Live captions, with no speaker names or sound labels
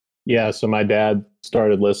Yeah, so my dad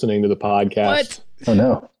started listening to the podcast. What? Oh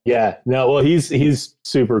no. Yeah, no, well, he's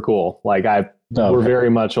super cool. Like we're very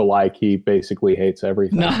much alike. He basically hates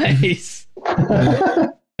everything. Nice.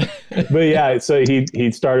 But yeah, so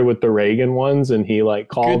he started with the Reagan ones, and he like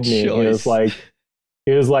called Good me. And choice.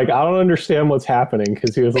 he was like, I don't understand what's happening,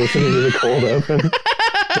 because he was listening to the Cold Open.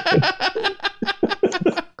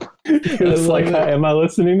 He was like, am I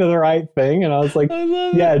listening to the right thing? And I was like,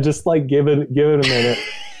 yeah, just like give it a minute.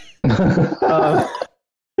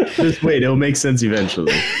 Just wait, it'll make sense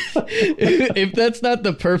eventually. If that's not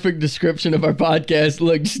the perfect description of our podcast,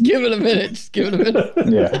 look, just give it a minute. Just give it a minute.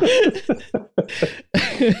 Yeah.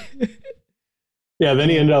 Yeah, then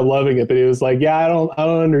he ended up loving it, but he was like, yeah, I don't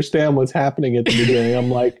understand what's happening at the beginning. I'm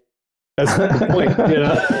like, that's not the point, you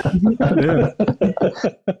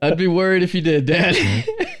know? I'd be worried if you did, Dad.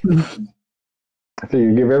 I think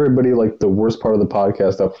you give everybody like the worst part of the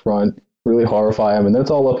podcast up front, really horrify them, and then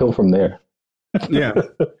it's all uphill from there. Yeah.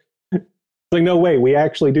 It's like, no, wait, we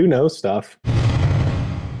actually do know stuff.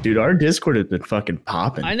 Dude, our Discord has been fucking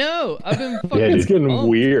popping. I know. I've been fucking Yeah, it's getting pumped.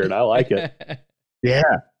 weird. I like it. Yeah.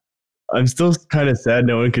 I'm still kind of sad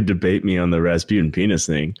no one could debate me on the Rasputin penis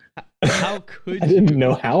thing. How could I you? didn't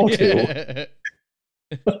know how to.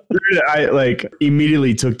 Yeah. I like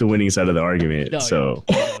immediately took the winning side of the argument. No, so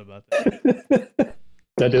yeah, I forgot about that.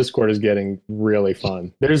 That Discord is getting really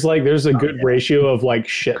fun. There's a good ratio of like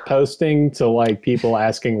shit posting to like people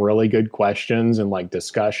asking really good questions and like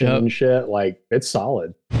discussion and shit. Like, it's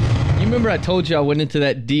solid. You remember I told you I went into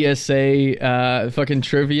that DSA fucking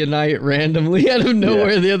trivia night randomly out of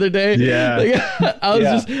nowhere the other day? Yeah. Like, I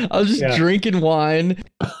was just Yeah. drinking wine.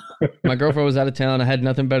 My girlfriend was out of town. I had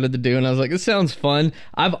nothing better to do, and I was like, "This sounds fun."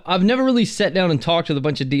 I've never really sat down and talked with a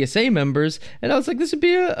bunch of DSA members, and I was like, "This would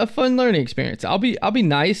be a fun learning experience." I'll be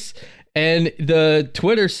nice. And the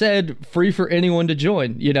Twitter said free for anyone to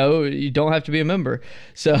join. You know, you don't have to be a member.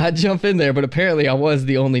 So I jump in there, but apparently I was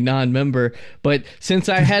the only non-member. But since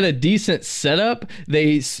I had a decent setup,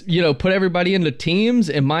 they, you know, put everybody into teams,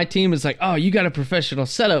 and my team is like, "Oh, you got a professional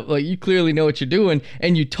setup. Like, you clearly know what you're doing,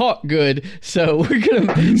 and you talk good. So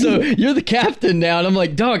so you're the captain now." And I'm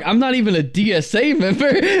like, "Dog, I'm not even a DSA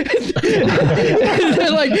member."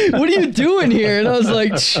 They're like, "What are you doing here?" And I was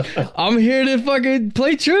like, "I'm here to fucking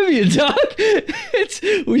play trivia, dog."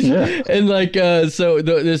 And like, so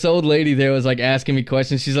this old lady there was like asking me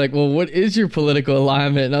questions. She's like, "Well, what is your political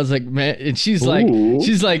alignment?" And I was like, "Man," and she's like,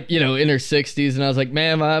 you know, in her 60s, and I was like,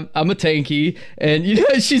 "Ma'am, I'm a tanky," and you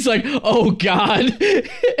know, she's like, "Oh God,"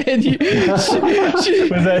 and is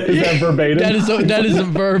that verbatim? That is a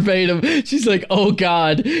verbatim. She's like, "Oh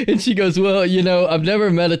God," and she goes, "Well, you know, I've never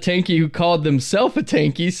met a tanky who called themselves a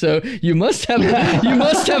tanky, so you must have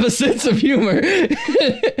a sense of humor."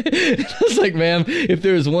 I was like, "Ma'am, if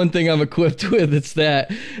there is one thing I'm equipped with, it's that."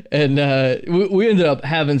 And we ended up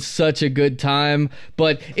having such a good time.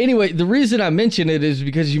 But anyway, the reason I mention it is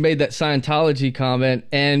because you made that Scientology comment,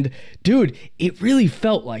 and dude, it really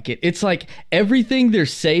felt like it. It's like everything they're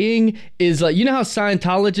saying is like, you know how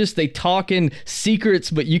Scientologists, they talk in secrets,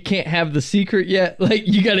 but you can't have the secret yet. Like,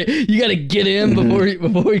 you gotta get in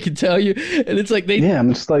before he can tell you. And it's like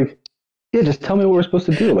I'm just like, yeah, just tell me what we're supposed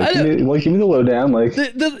to do. Like, give me the lowdown. Like,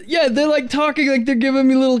 they're like talking like they're giving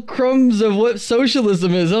me little crumbs of what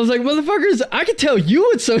socialism is. I was like, motherfuckers, I can tell you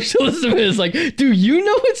what socialism is. Like, do you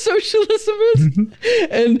know what socialism is?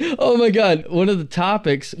 And oh my God, one of the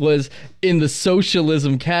topics was in the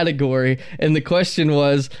socialism category, and the question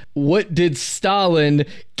was, what did Stalin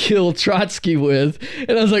kill Trotsky with?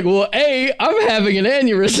 And I was like, well, I'm having an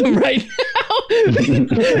aneurysm right now.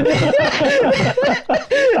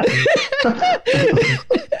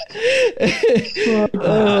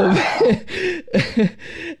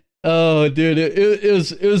 Oh, dude, it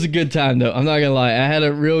was a good time though. I'm not gonna lie, I had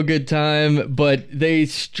a real good time. But they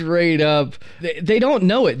straight up, they don't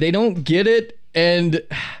know it, they don't get it, and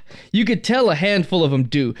you could tell a handful of them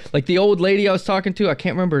do. Like the old lady I was talking to, I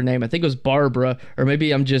can't remember her name. I think it was Barbara, or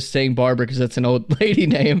maybe I'm just saying Barbara because that's an old lady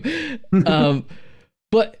name.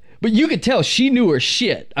 But you could tell she knew her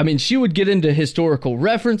shit. I mean, she would get into historical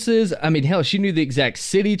references. I mean, hell, she knew the exact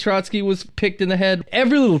city Trotsky was picked in the head.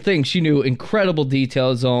 Every little thing she knew incredible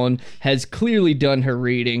details on, has clearly done her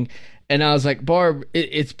reading. And I was like, Barb,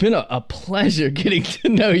 it's been a pleasure getting to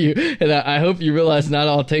know you. And I hope you realize not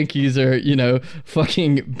all tankies are, you know,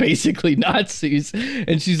 fucking basically Nazis.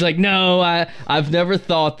 And she's like, no, I've never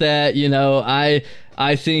thought that, you know, I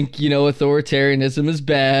think, you know, authoritarianism is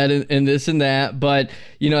bad and this and that. But,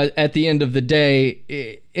 you know, at the end of the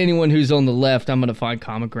day, anyone who's on the left, I'm going to find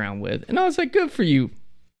common ground with. And I was like, good for you,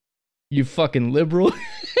 you fucking liberal.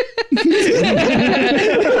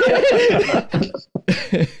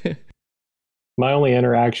 My only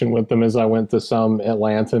interaction with them is I went to some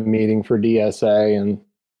Atlanta meeting for DSA and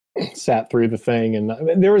sat through the thing, and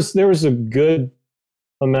there was a good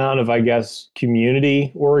amount of, I guess,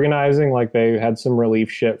 community organizing. Like they had some relief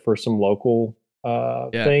shit for some local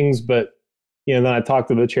things, but then I talked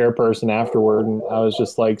to the chairperson afterward, and I was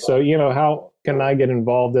just like, so how can I get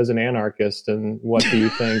involved as an anarchist, and what do you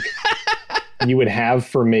think you would have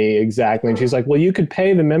for me exactly? And she's like, well, you could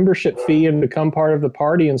pay the membership fee and become part of the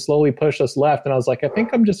party and slowly push us left. And I was like, I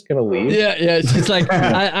think I'm just gonna leave. Yeah. It's like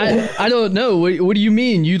I don't know. What do you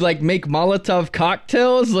mean? You like make Molotov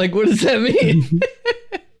cocktails? Like, what does that mean?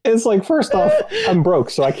 It's like, first off, I'm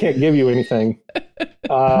broke, so I can't give you anything.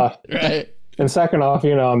 Right. And second off,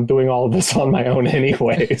 I'm doing all of this on my own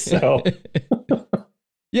anyway. So.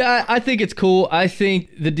 Yeah, I think it's cool. I think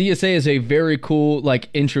the DSA is a very cool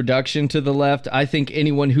introduction to the left. I think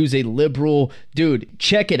anyone who's a liberal, dude,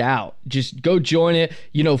 check it out. Just go join it.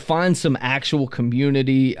 Find some actual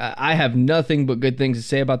community. I have nothing but good things to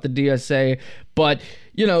say about the DSA, but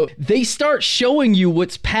they start showing you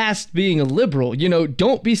what's past being a liberal.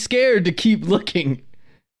 Don't be scared to keep looking.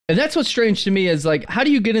 And that's what's strange to me is how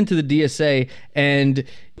do you get into the DSA and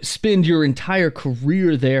spend your entire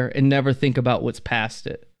career there and never think about what's past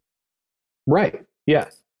it? Right. Yeah.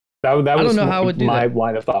 That was I don't know how I would do my that.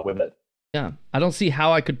 line of thought with it. Yeah. I don't see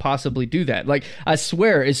how I could possibly do that. I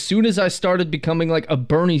swear, as soon as I started becoming a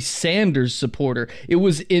Bernie Sanders supporter, it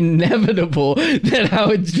was inevitable that I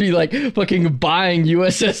would be fucking buying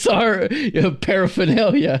USSR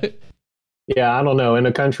paraphernalia. Yeah, I don't know. In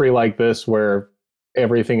a country like this where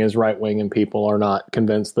everything is right wing and people are not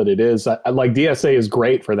convinced that it is, DSA is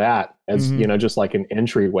great for that as just like an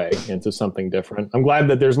entryway into something different. I'm glad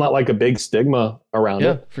that there's not a big stigma around it.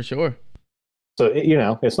 Yeah, for sure. So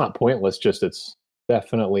it's not pointless, just it's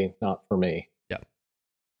definitely not for me.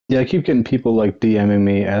 Yeah, I keep getting people DMing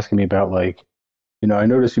me, asking me about I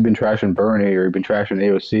noticed you've been trashing Bernie, or you've been trashing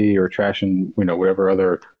AOC, or trashing whatever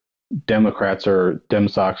other Democrats or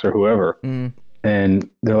Demsocs or whoever. And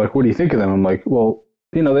they're like, what do you think of them? I'm like, well,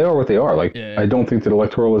 they are what they are. I don't think that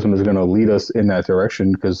electoralism is going to lead us in that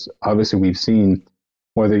direction, because obviously we've seen,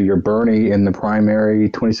 whether you're Bernie in the primary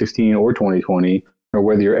 2016 or 2020, or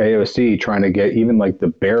whether you're AOC trying to get even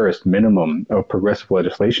the barest minimum of progressive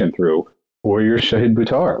legislation through, or you're Shahid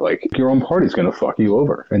Buttar, your own party's going to fuck you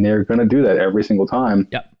over. And they're going to do that every single time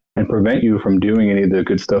and prevent you from doing any of the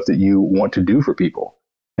good stuff that you want to do for people.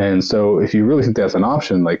 And so if you really think that's an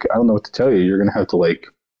option, I don't know what to tell you. You're going to have to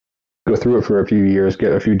go through it for a few years,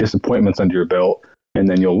 get a few disappointments under your belt, and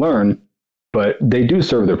then you'll learn. But they do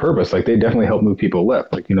serve their purpose. They definitely help move people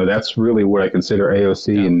left. That's really what I consider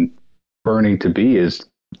AOC and Bernie to be, is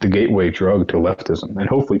the gateway drug to leftism. And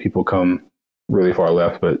hopefully people come really far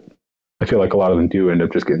left, but I feel like a lot of them do end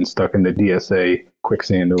up just getting stuck in the DSA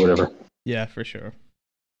quicksand or whatever. Yeah, for sure.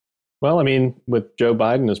 Well, I mean, with Joe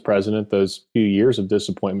Biden as president, those few years of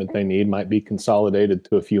disappointment they need might be consolidated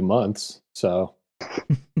to a few months. So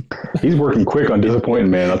he's working quick on disappointment,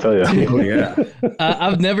 man. I'll tell you. Oh, yeah.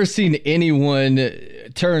 I've never seen anyone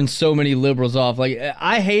turn so many liberals off.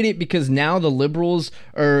 I hate it because now the liberals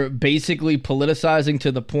are basically politicizing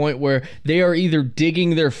to the point where they are either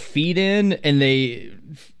digging their feet in and they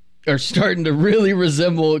are starting to really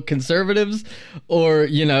resemble conservatives, or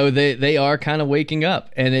they are kind of waking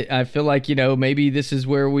up, and I feel like maybe this is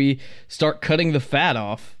where we start cutting the fat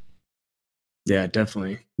off. Yeah,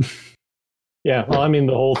 definitely. Yeah, well, I mean,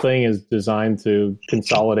 the whole thing is designed to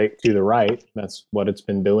consolidate to the right. That's what it's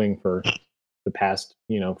been doing for the past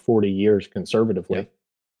 40 years conservatively. Yeah.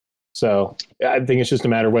 So I think it's just a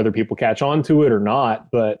matter of whether people catch on to it or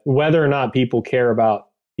not. But whether or not people care about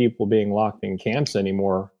people being locked in camps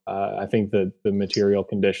anymore, I think that the material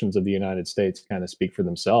conditions of the United States kind of speak for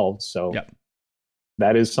themselves. So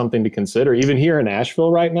that is something to consider. Even here in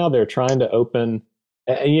Asheville right now, they're trying to open,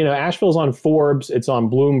 Asheville's on Forbes, it's on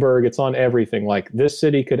Bloomberg, it's on everything. This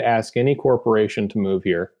city could ask any corporation to move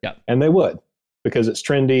here, and they would, because it's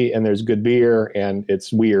trendy and there's good beer and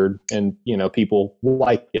it's weird and, people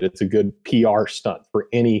like it. It's a good PR stunt for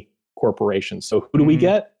any corporation. So who do we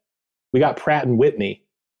get? We got Pratt and Whitney,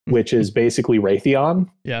 which is basically Raytheon.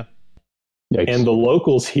 Yeah. Yikes. And the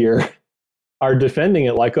locals here are defending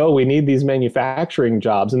it we need these manufacturing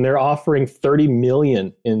jobs. And they're offering $30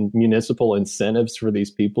 million in municipal incentives for these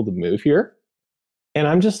people to move here. And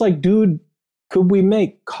I'm just like, dude, could we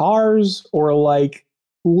make cars or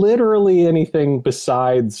literally anything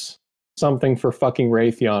besides something for fucking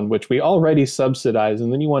Raytheon, which we already subsidize?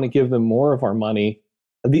 And then you want to give them more of our money.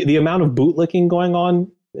 The amount of bootlicking going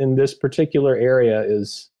on in this particular area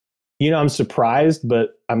is, I'm surprised,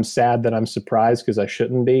 but I'm sad that I'm surprised, because I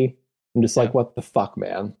shouldn't be. I'm just like, what the fuck,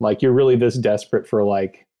 man? Like, you're really this desperate for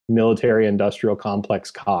like military industrial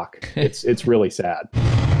complex cock. It's really sad.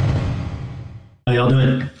 How y'all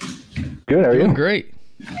doing? Good. How are Doing you? great.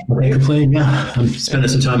 Can't complain. Yeah, I'm spending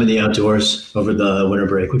some time in the outdoors over the winter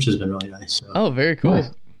break, which has been really nice. So, Oh, very cool.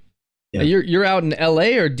 Nice. Yeah. You're out in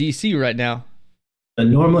LA or DC right now?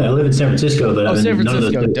 normally I live in San Francisco, but I'm San in none of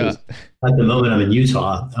those Francisco, places. At the moment, I'm in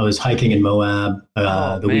Utah. I was hiking in Moab the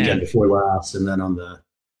man. weekend before last, and then on the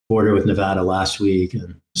border with Nevada last week,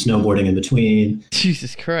 and snowboarding in between.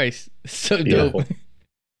 Jesus Christ. So dope. Beautiful.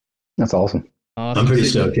 That's awesome. Awesome. I'm pretty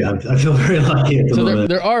stoked. Yeah, I feel very lucky at the So moment.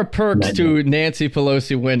 there are perks Not to Nancy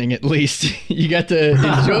Pelosi winning, at least. You got to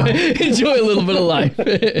enjoy a little bit of life.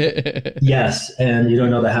 Yes, and you don't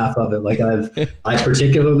know the half of it. Like I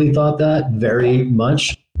particularly thought that very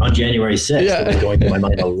much on January 6th. Yeah. It was going through my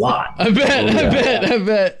mind a lot. I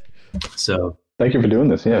bet. So Thank you for doing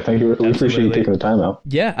this. Yeah, thank you. We appreciate you Absolutely. taking the time out.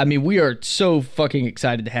 Yeah, I mean, we are so fucking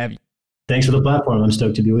excited to have you. thanks for the platform. I'm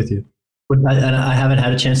stoked to be with you. And I haven't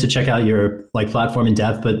had a chance to check out your platform in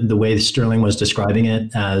depth, but the way Sterling was describing it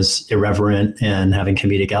as irreverent and having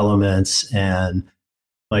comedic elements and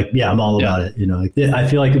I'm all about it. You know, I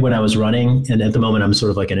feel like when I was running, and at the moment I'm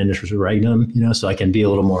sort of like an interregnum, so I can be a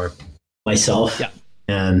little more myself. Yeah.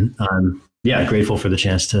 And I'm grateful for the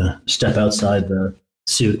chance to step outside the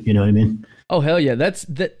suit. You know what I mean? Oh hell yeah, that's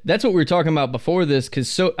what we were talking about before this,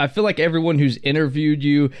 because I feel like everyone who's interviewed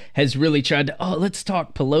you has really tried to let's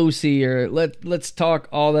talk Pelosi or let's talk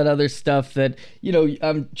all that other stuff that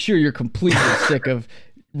I'm sure you're completely sick of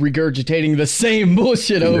regurgitating the same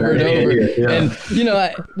bullshit over and over. Yeah. And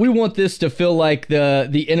we want this to feel like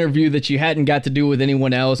the interview that you hadn't got to do with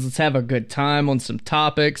anyone else. Let's have a good time on some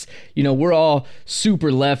topics. We're all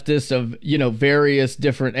super leftist of various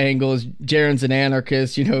different angles. Jaron's an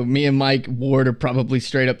anarchist. Me and Mike Ward are probably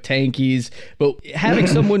straight up tankies. But having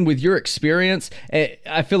someone with your experience,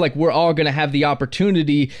 I feel like we're all going to have the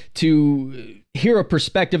opportunity to hear a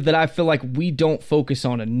perspective that I feel like we don't focus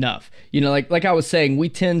on enough. Like I was saying, we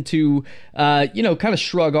tend to, kind of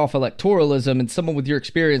shrug off electoralism, and someone with your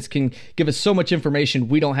experience can give us so much information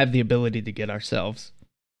we don't have the ability to get ourselves.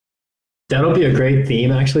 That'll be a great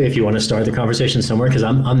theme, actually, if you want to start the conversation somewhere, because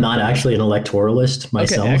I'm not actually an electoralist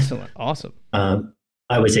myself. Okay, excellent. Awesome.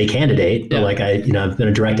 I was a candidate, but I've been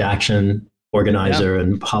a direct action organizer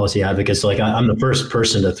and policy advocate. So I'm the first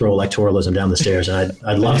person to throw electoralism down the stairs, and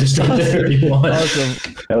I'd love to start there if you want.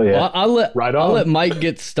 Awesome. Hell yeah. Well, I'll let Mike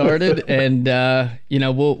get started, and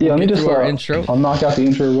we'll let me get just through our intro. I'll knock out the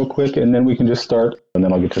intro real quick, and then we can just start, and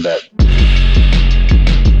then I'll get to that.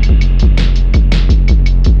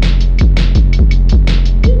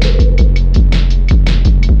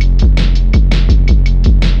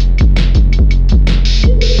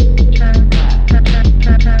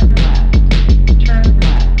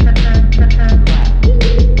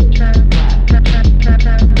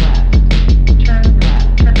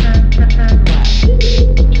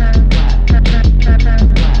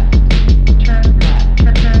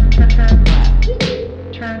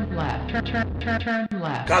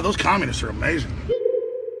 God, those communists are amazing.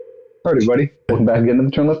 All right, everybody. Welcome back again to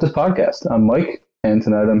the Turn Leftist podcast. I'm Mike, and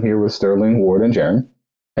tonight I'm here with Sterling, Ward, and Jaron.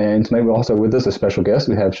 And tonight we also have with us a special guest.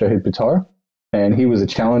 We have Shahid Buttar, and he was a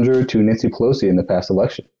challenger to Nancy Pelosi in the past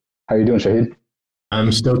election. How are you doing, Shahid?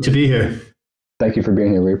 I'm stoked to be here. Thank you for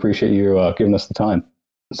being here. We appreciate you giving us the time.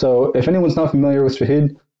 So if anyone's not familiar with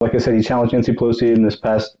Shahid, like I said, he challenged Nancy Pelosi in this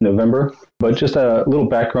past November. But just a little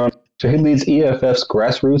background. Shahid leads EFF's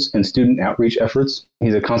grassroots and student outreach efforts.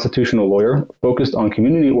 He's a constitutional lawyer focused on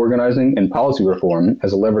community organizing and policy reform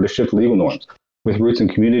as a lever to shift legal norms, with roots in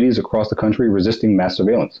communities across the country resisting mass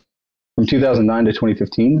surveillance. From 2009 to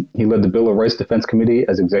 2015, he led the Bill of Rights Defense Committee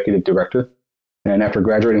as executive director. And after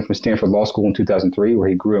graduating from Stanford Law School in 2003, where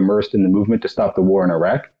he grew immersed in the movement to stop the war in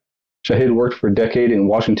Iraq, Shahid worked for a decade in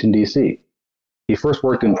Washington, D.C. He first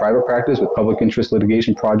worked in private practice with public interest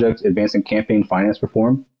litigation projects advancing campaign finance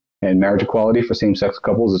reform and marriage equality for same-sex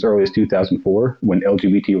couples as early as 2004, when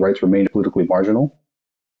LGBT rights remained politically marginal.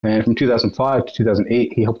 And from 2005 to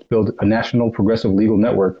 2008, he helped build a national progressive legal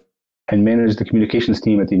network and managed the communications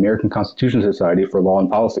team at the American Constitution Society for Law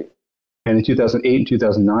and Policy. And in 2008 and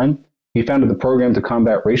 2009, he founded the program to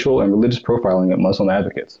combat racial and religious profiling at Muslim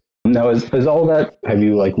advocates. Now, is all that, have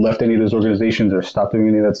you left any of those organizations or stopped doing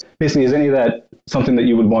any of that? Basically, is any of that something that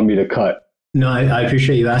you would want me to cut? No, I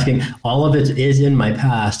appreciate you asking. All of it is in my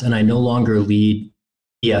past, and I no longer lead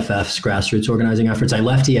EFF's grassroots organizing efforts. I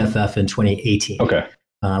left EFF in 2018. Okay.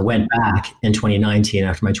 Went back in 2019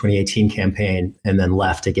 after my 2018 campaign, and then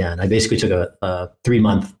left again. I basically took a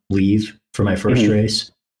 3-month leave for my first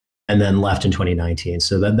race, and then left in 2019.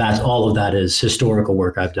 So that's all of that is historical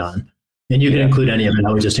work I've done. And you can include any of it.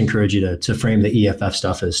 I would just encourage you to frame the EFF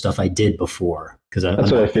stuff as stuff I did before.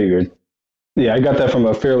 That's what I figured. Yeah, I got that from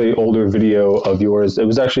a fairly older video of yours. It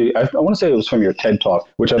was actually, I want to say it was from your TED Talk,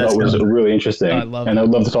 which I thought was really interesting. I'd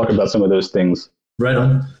love to talk about some of those things. Right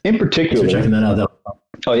on. In particular, thanks for checking that out, though.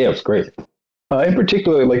 Oh, yeah, it was great. In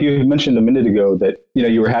particular, like you mentioned a minute ago, that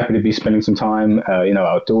you were happy to be spending some time,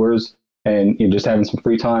 outdoors, and just having some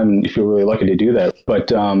free time, and you feel really lucky to do that.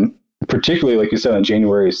 But particularly, like you said, on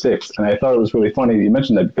January 6th, and I thought it was really funny that you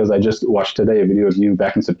mentioned that because I just watched today a video of you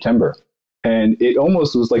back in September. And it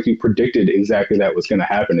almost was like you predicted exactly that was going to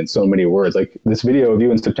happen in so many words. Like this video of you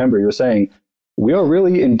in September, you're saying, we are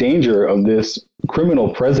really in danger of this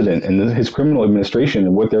criminal president and his criminal administration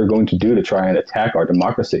and what they're going to do to try and attack our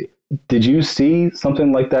democracy. Did you see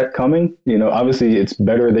something like that coming? Obviously it's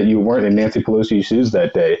better that you weren't in Nancy Pelosi's shoes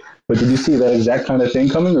that day, but did you see that exact kind of thing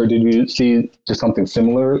coming, or did you see just something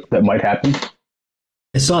similar that might happen?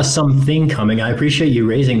 I saw something coming. I appreciate you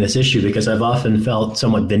raising this issue because I've often felt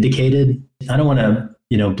somewhat vindicated. I don't want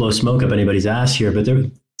to, blow smoke up anybody's ass here, but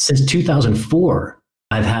since 2004,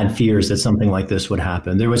 I've had fears that something like this would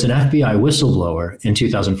happen. There was an FBI whistleblower in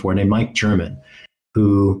 2004 named Mike German,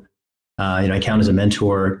 who, I count as a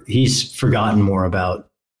mentor. He's forgotten more about,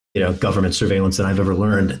 government surveillance than I've ever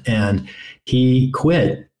learned. And he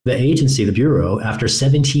quit the agency, the Bureau, after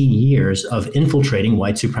 17 years of infiltrating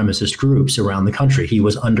white supremacist groups around the country. He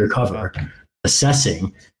was undercover,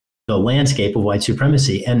 assessing the landscape of white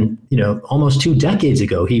supremacy. And, almost 2 decades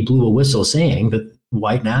ago, he blew a whistle saying that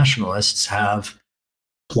white nationalists have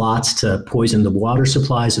plots to poison the water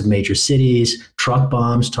supplies of major cities, truck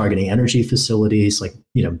bombs targeting energy facilities, like,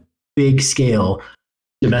 big scale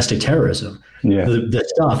domestic terrorism. Yeah. The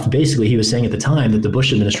stuff, basically, he was saying at the time that the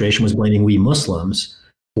Bush administration was blaming we Muslims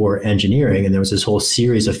for engineering. And there was this whole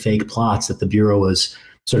series of fake plots that the Bureau was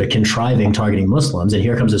sort of contriving targeting Muslims. And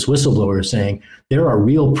here comes this whistleblower saying, there are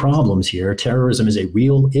real problems here. Terrorism is a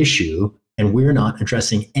real issue, and we're not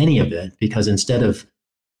addressing any of it because instead of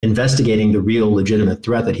investigating the real legitimate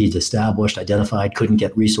threat that he's established, identified, couldn't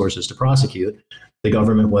get resources to prosecute, the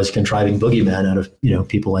government was contriving boogeymen out of,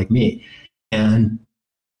 people like me. And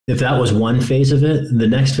if that was one phase of it, the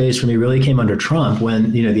next phase for me really came under Trump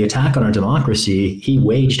when, the attack on our democracy, he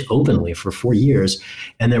waged openly for 4 years.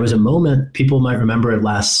 And there was a moment, people might remember it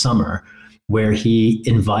last summer, where he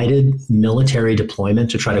invited military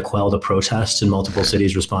deployment to try to quell the protests in multiple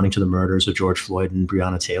cities responding to the murders of George Floyd and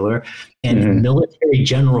Breonna Taylor. And military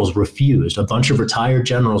generals refused. A bunch of retired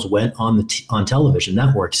generals went on television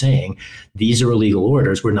network saying, these are illegal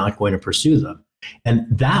orders, we're not going to pursue them. And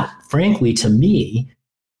that, frankly, to me,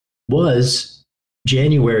 was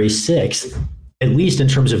January 6th, at least in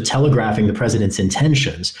terms of telegraphing the president's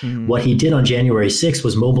intentions. What he did on January 6th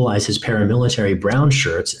was mobilize his paramilitary brown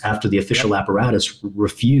shirts after the official apparatus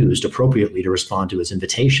refused appropriately to respond to his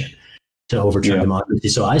invitation to overturn democracy.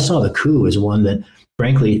 So I saw the coup as one that,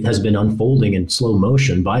 frankly, has been unfolding in slow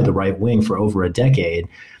motion by the right wing for over a decade,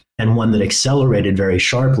 and one that accelerated very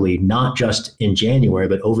sharply, not just in January,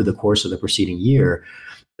 but over the course of the preceding year.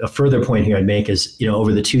 A further point here I'd make is,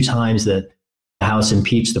 over the 2 times that the House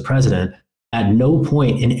impeached the president, at no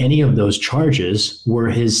point in any of those charges were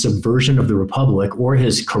his subversion of the republic or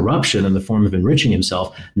his corruption in the form of enriching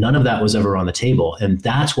himself. None of that was ever on the table. And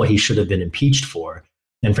that's what he should have been impeached for.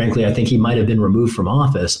 And frankly, I think he might have been removed from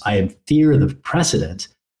office. I fear the precedent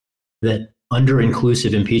that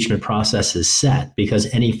under-inclusive impeachment process is set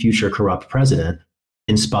because any future corrupt president,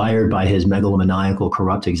 inspired by his megalomaniacal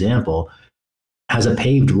corrupt example, has a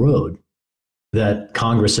paved road that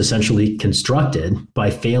Congress essentially constructed by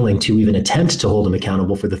failing to even attempt to hold him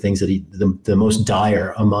accountable for the things that the most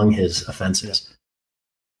dire among his offenses.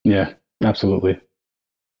 Yeah, absolutely.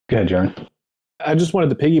 Go ahead, John. I just wanted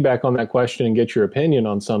to piggyback on that question and get your opinion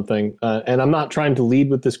on something. And I'm not trying to lead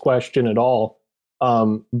with this question at all.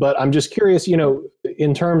 But I'm just curious,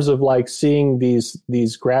 in terms of like seeing these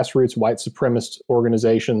grassroots white supremacist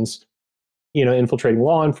organizations, infiltrating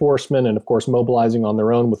law enforcement and, of course, mobilizing on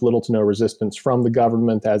their own with little to no resistance from the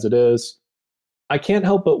government as it is. I can't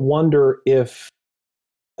help but wonder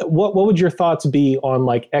what would your thoughts be on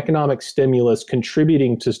like economic stimulus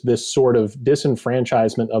contributing to this sort of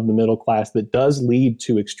disenfranchisement of the middle class that does lead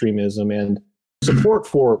to extremism and support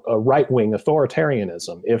for a right-wing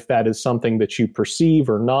authoritarianism, if that is something that you perceive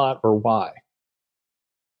or not, or why?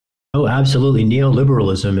 Oh, absolutely.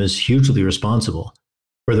 Neoliberalism is hugely responsible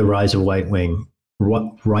for the rise of right-wing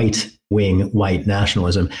white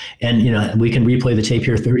nationalism. And, we can replay the tape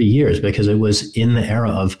here 30 years because it was in the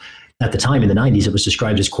era of, at the time in the 90s, it was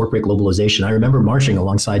described as corporate globalization. I remember marching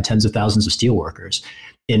alongside tens of thousands of steelworkers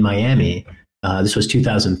in Miami. This was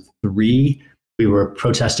 2003. we were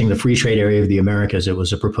protesting the free trade area of the Americas. It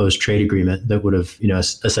was a proposed trade agreement that would have,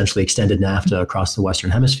 essentially extended NAFTA across the Western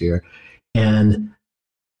Hemisphere. And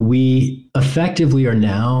we effectively are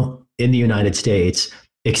now in the United States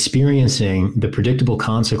experiencing the predictable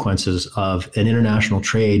consequences of an international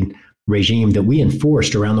trade regime that we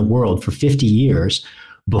enforced around the world for 50 years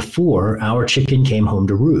before our chicken came home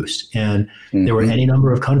to roost. And there were any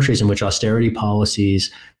number of countries in which austerity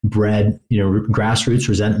policies bred, grassroots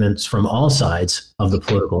resentments from all sides of the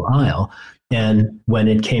political aisle. And when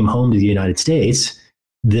it came home to the United States,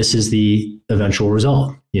 this is the eventual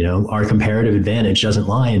result. Our comparative advantage doesn't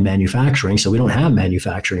lie in manufacturing. So we don't have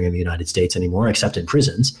manufacturing in the United States anymore, except in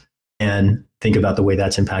prisons. And think about the way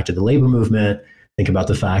that's impacted the labor movement. Think about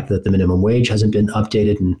the fact that the minimum wage hasn't been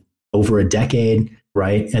updated in over a decade,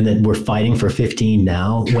 right? And then we're fighting for 15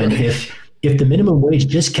 now, when if the minimum wage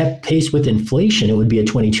just kept pace with inflation, it would be at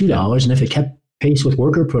 $22. And if it kept pace with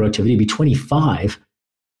worker productivity, it'd be $25.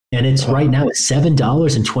 And it's right now at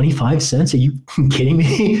 $7.25. Are you kidding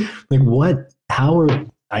me? Like what?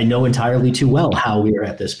 I know entirely too well how we are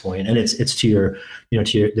at this point. And it's to your,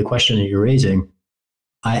 the question that you're raising.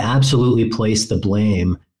 I absolutely place the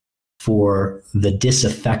blame for the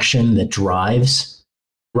disaffection that drives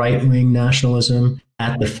right-wing nationalism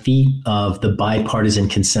at the feet of the bipartisan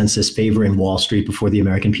consensus favoring Wall Street before the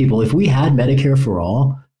American people. If we had Medicare for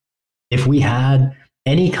all, if we had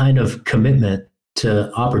any kind of commitment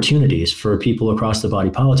to opportunities for people across the body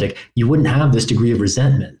politic, you wouldn't have this degree of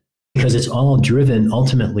resentment, because it's all driven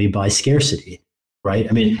ultimately by scarcity, right?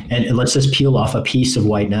 I mean, and let's just peel off a piece of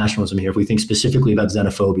white nationalism here. If we think specifically about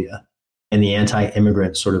xenophobia and the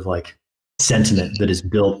anti-immigrant sort of like sentiment that is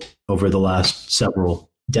built over the last several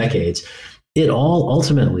decades, it all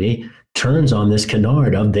ultimately turns on this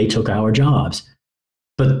canard of they took our jobs.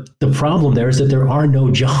 But the problem there is that there are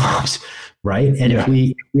no jobs, right? And if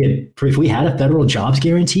we had a federal jobs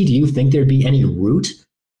guarantee, do you think there'd be any root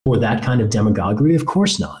for that kind of demagoguery? Of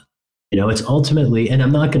course not. It's ultimately, and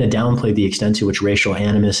I'm not going to downplay the extent to which racial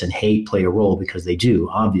animus and hate play a role, because they do,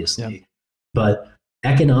 obviously. Yeah. But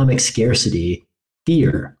economic scarcity,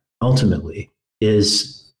 fear, ultimately,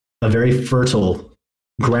 is a very fertile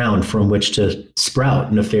ground from which to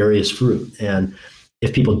sprout nefarious fruit. And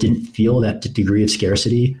if people didn't feel that degree of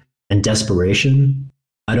scarcity and desperation,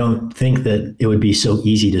 I don't think that it would be so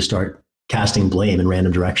easy to start casting blame in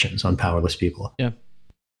random directions on powerless people. Yeah.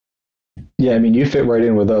 Yeah, I mean, you fit right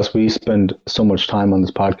in with us. We spend so much time on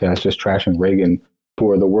this podcast just trashing Reagan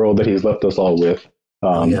for the world that he's left us all with.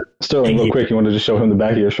 Sterling, real quick, you wanted to show him the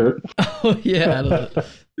back of your shirt? Oh, yeah. I don't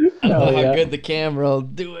know how good the camera will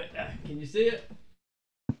do it. Can you see it?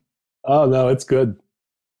 Oh, no, it's good.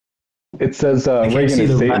 It says Reagan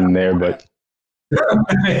is Satan there, but...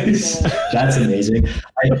 That's amazing.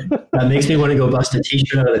 That makes me want to go bust a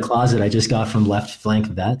t-shirt out of the closet I just got from Left Flank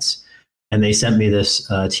Vets. And they sent me this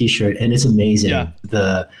t-shirt, and it's amazing. Yeah.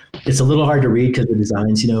 It's a little hard to read because the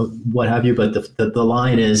designs, what have you, but the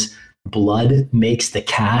line is, blood makes the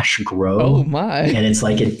cash grow. Oh my. And it's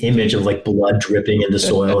like an image of like blood dripping into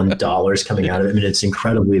soil and dollars coming out of it. I mean, it's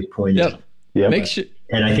incredibly poignant. Yep.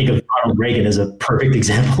 And I think of Ronald Reagan as a perfect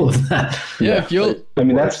example of that. Yeah.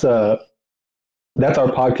 That's our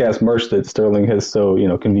podcast merch that Sterling has so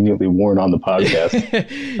conveniently worn on the podcast.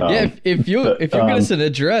 If you're gonna send an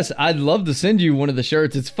address, I'd love to send you one of the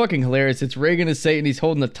shirts. It's fucking hilarious. It's Reagan is Satan. He's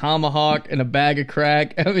holding a tomahawk and a bag of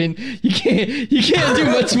crack. I mean, you can't do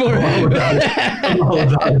much more.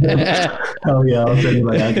 Oh yeah, I'll send you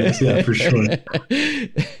my address. Yeah, for sure.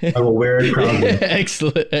 I will wear it proudly.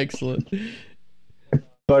 Excellent.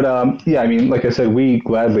 But I mean, like I said, we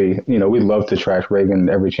gladly, we love to trash Reagan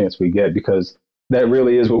every chance we get, because that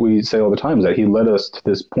really is what we say all the time, is that he led us to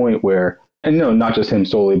this point where, and not just him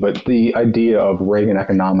solely, but the idea of Reagan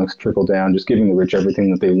economics trickle down, just giving the rich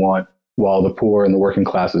everything that they want, while the poor and the working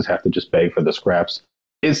classes have to just beg for the scraps.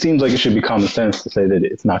 It seems like it should be common sense to say that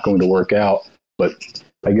it's not going to work out, but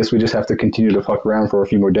I guess we just have to continue to fuck around for a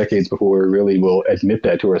few more decades before we really will admit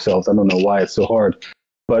that to ourselves. I don't know why it's so hard,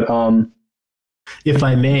 but if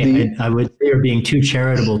I may, I would say you're being too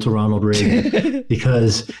charitable to Ronald Reagan,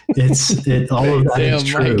 because all of that is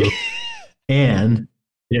true. Mike. And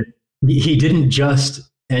he didn't just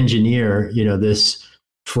engineer, this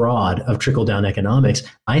fraud of trickle-down economics.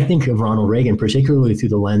 I think of Ronald Reagan particularly through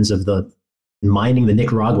the lens of the mining the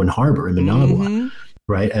Nicaraguan harbor in Managua,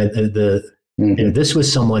 right? This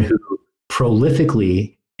was someone who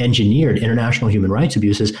prolifically engineered international human rights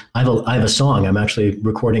abuses. I have a song I'm actually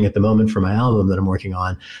recording at the moment for my album that I'm working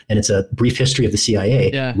on, and it's a brief history of the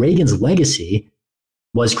CIA. Yeah. Reagan's legacy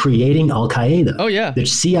was creating Al-Qaeda. Oh yeah. The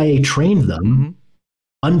CIA trained them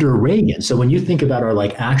under Reagan. So when you think about our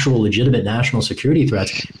like actual legitimate national security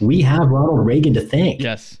threats, we have Ronald Reagan to thank.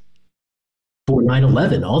 Yes. For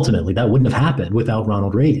 9/11, ultimately, that wouldn't have happened without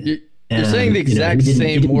Ronald Reagan. You're saying the exact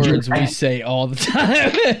same words we say all the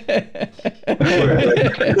time.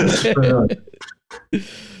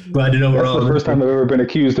 Glad to know we're That's the first time I've ever been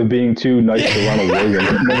accused of being too nice to Ronald Reagan.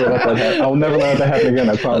 I'll never let that happen again,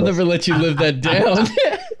 I promise. I'll never let you live that down.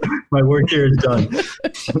 My work here is done.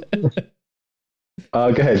 Go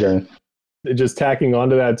ahead, Jaron. Just tacking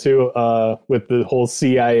onto that too, with the whole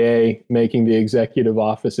CIA making the executive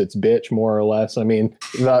office its bitch, more or less. I mean,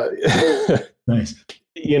 Nice.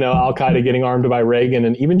 You know, Al-Qaeda getting armed by Reagan,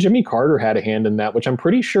 and even Jimmy Carter had a hand in that, which I'm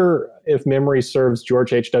pretty sure, if memory serves,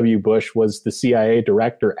 George H.W. Bush was the CIA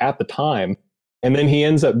director at the time. And then he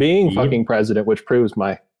ends up being fucking president, which proves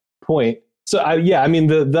my point. So, I mean,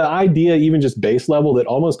 the idea, even just base level, that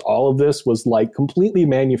almost all of this was like completely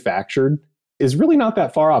manufactured is really not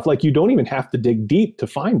that far off. Like, you don't even have to dig deep to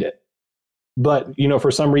find it. But, you know,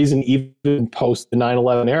 for some reason, even post the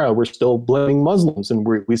 9/11 era, we're still blaming Muslims, and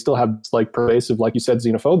we still have like pervasive, like you said,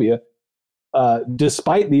 xenophobia.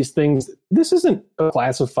 Despite these things, this isn't a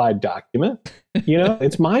classified document. You know,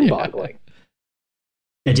 it's mind-boggling.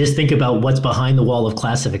 And just think about what's behind the wall of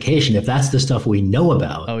classification. If that's the stuff we know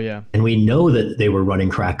about, and we know that they were running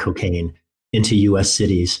crack cocaine into U.S.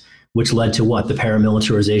 cities, which led to what? The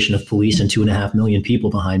paramilitarization of police and 2.5 million people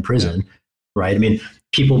behind prison, right? I mean,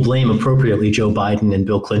 people blame appropriately Joe Biden and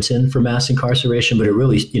Bill Clinton for mass incarceration, but it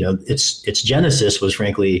really, you know, its genesis was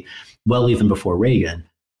frankly well even before Reagan,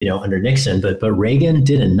 you know, under Nixon. But Reagan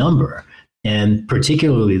did a number, and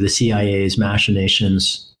particularly the CIA's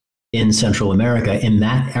machinations in Central America in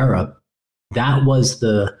that era, that was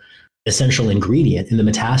the essential ingredient in the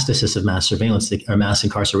metastasis of mass surveillance or mass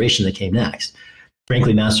incarceration that came next.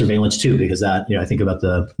 Frankly, mass surveillance too, because that, you know, I think about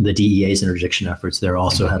the DEA's interdiction efforts there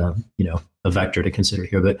also had a vector to consider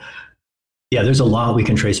here. But yeah, there's a lot we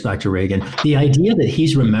can trace back to Reagan. The idea that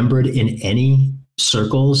he's remembered in any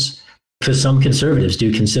circles, because some conservatives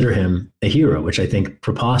do consider him a hero, which I think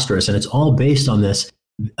preposterous, and it's all based on this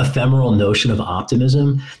ephemeral notion of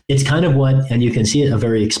optimism. It's kind of what, and you can see a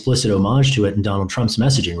very explicit homage to it in Donald Trump's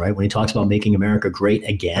messaging, right? When he talks about making America great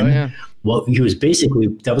again. Well, he was basically,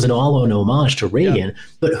 that was an all-on homage to Reagan,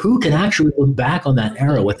 but who can actually look back on that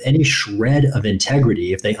era with any shred of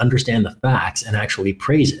integrity if they understand the facts and actually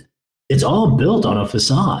praise it? It's all built on a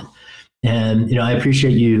facade. And, you know, I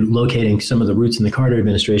appreciate you locating some of the roots in the Carter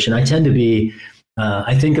administration. I tend to be,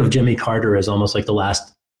 I think of Jimmy Carter as almost like the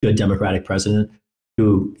last good Democratic president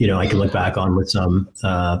who, you know, I can look back on with some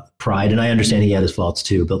pride. And I understand he had his faults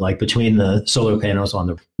too, but like between the solar panels on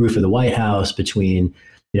the roof of the White House, between,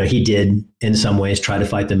 you know, he did in some ways try to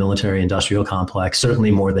fight the military industrial complex, certainly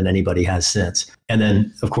more than anybody has since. And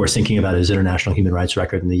then, of course, thinking about his international human rights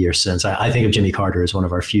record in the years since, I think of Jimmy Carter as one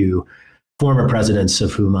of our few former presidents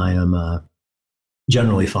of whom I am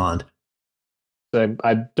generally fond.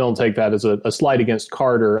 I don't take that as a slight against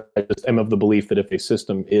Carter. I just am of the belief that if a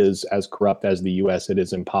system is as corrupt as the U.S., it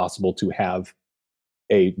is impossible to have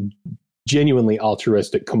a genuinely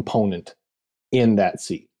altruistic component in that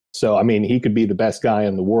seat. So, I mean, he could be the best guy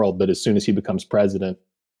in the world, but as soon as he becomes president,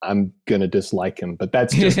 I'm going to dislike him. But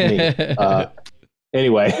that's just me.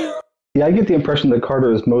 Anyway. Yeah, I get the impression that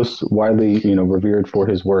Carter is most widely, you know, revered for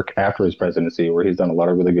his work after his presidency, where he's done a lot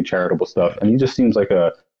of really good charitable stuff. And he just seems like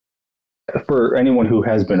for anyone who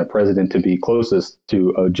has been a president to be closest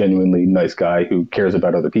to a genuinely nice guy who cares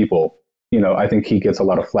about other people. You know, I think he gets a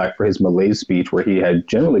lot of flack for his Malaise speech, where he had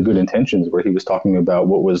generally good intentions, where he was talking about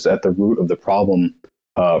what was at the root of the problem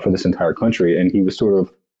for this entire country. And he was sort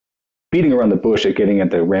of beating around the bush at getting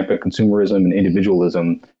at the rampant consumerism and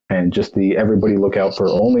individualism and just the everybody look out for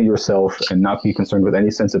only yourself and not be concerned with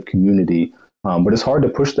any sense of community. But it's hard to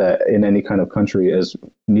push that in any kind of country as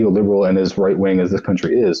neoliberal and as right-wing as this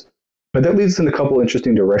country is. But that leads us in a couple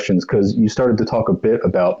interesting directions, because you started to talk a bit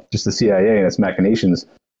about just the CIA and its machinations.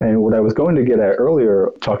 And what I was going to get at earlier,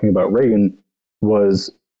 talking about Reagan,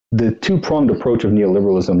 was the two-pronged approach of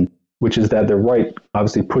neoliberalism, which is that the right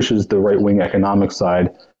obviously pushes the right-wing economic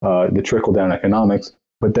side, the trickle-down economics,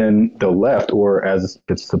 but then the left, or as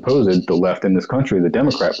it's supposed, the left in this country, the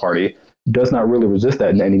Democrat Party, does not really resist that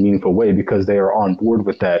in any meaningful way because they are on board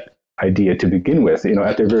with that idea to begin with. You know,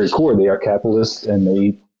 at their very core, they are capitalists, and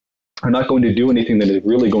they are not going to do anything that is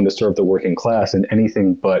really going to serve the working class in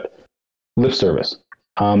anything but lip service.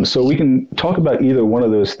 So we can talk about either one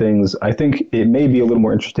of those things. I think it may be a little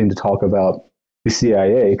more interesting to talk about the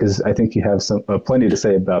CIA, because I think you have plenty to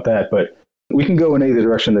say about that. But we can go in either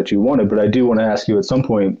direction that you wanted. But I do want to ask you at some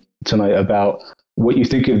point tonight about what you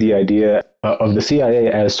think of the idea of the CIA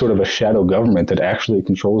as sort of a shadow government that actually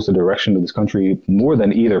controls the direction of this country more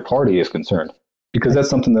than either party is concerned. Because that's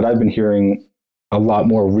something that I've been hearing a lot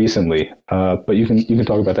more recently. But you can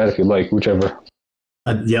talk about that if you like, whichever.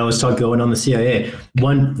 Yeah, let's talk going on the CIA.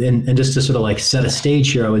 And just to sort of like set a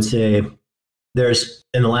stage here, I would say there's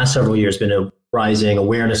in the last several years been a rising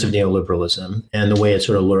awareness of neoliberalism and the way it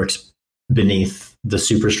sort of lurks beneath the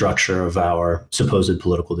superstructure of our supposed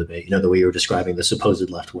political debate. The way you were describing the supposed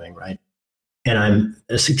left wing, right? And I'm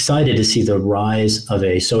excited to see the rise of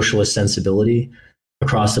a socialist sensibility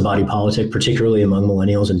across the body politic, particularly among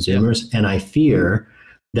millennials and Zoomers. And I fear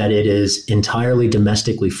that it is entirely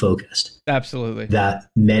domestically focused. Absolutely. That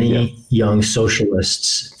many young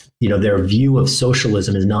socialists, their view of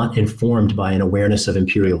socialism is not informed by an awareness of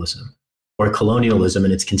imperialism or colonialism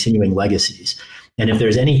and its continuing legacies. And if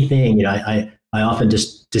there's anything, I often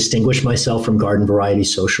just distinguish myself from garden variety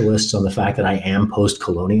socialists on the fact that I am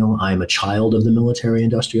post-colonial. I'm a child of the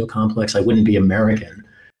military-industrial complex. I wouldn't be American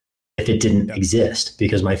if it didn't exist,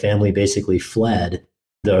 because my family basically fled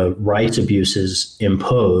the rights abuses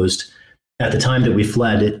imposed. At the time that we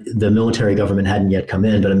fled, the military government hadn't yet come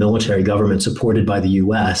in, but a military government supported by the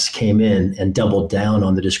US came in and doubled down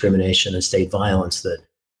on the discrimination and state violence that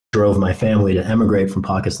drove my family to emigrate from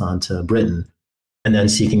Pakistan to Britain, and then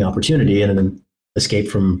seeking opportunity and then escape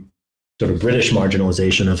from sort of British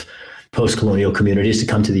marginalization of post-colonial communities to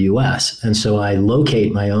come to the US. And so I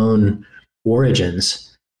locate my own origins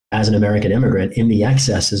as an American immigrant in the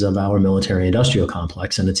excesses of our military-industrial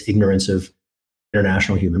complex and its ignorance of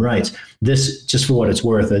international human rights. This, just for what it's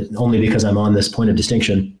worth, only because I'm on this point of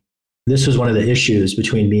distinction, this was one of the issues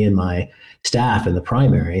between me and my staff in the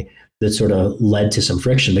primary that sort of led to some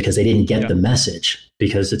friction because they didn't get the message,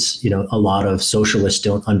 because it's, a lot of socialists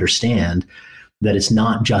don't understand that it's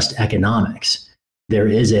not just economics. There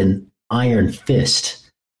is an iron fist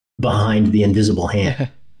behind the invisible hand.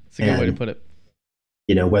 That's a good way to put it.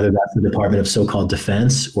 Whether that's the Department of so-called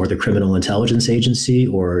Defense or the Criminal Intelligence Agency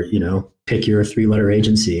or, pick your three-letter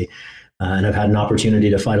agency. And I've had an opportunity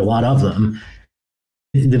to fight a lot of them.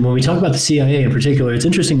 Then when we talk about the CIA in particular, it's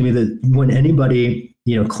interesting to me that when anybody,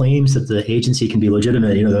 claims that the agency can be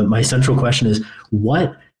legitimate, my central question is,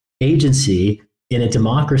 what agency in a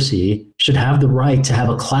democracy should have the right to have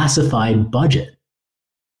a classified budget?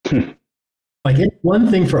 Like, it's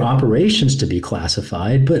one thing for operations to be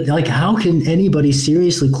classified, but how can anybody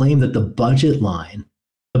seriously claim that the budget line,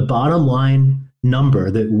 the bottom line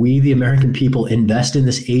number that we, the American people, invest in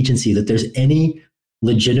this agency, that there's any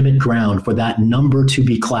legitimate ground for that number to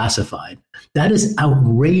be classified? That is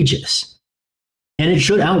outrageous. And it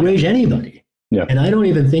should outrage anybody. Yeah. And I don't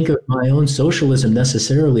even think of my own socialism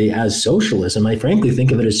necessarily as socialism. I frankly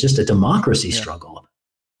think of it as just a democracy struggle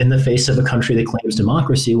in the face of a country that claims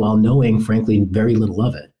democracy while knowing, frankly, very little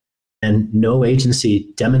of it. And no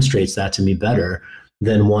agency demonstrates that to me better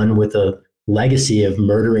than one with a legacy of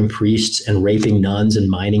murdering priests and raping nuns and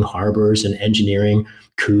mining harbors and engineering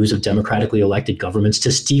coups of democratically elected governments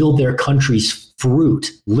to steal their country's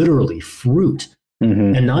fruit, literally fruit,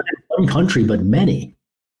 and not in one country, but many,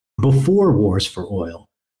 before wars for oil,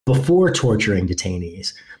 before torturing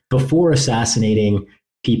detainees, before assassinating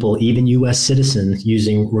people, even U.S. citizens,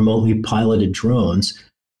 using remotely piloted drones.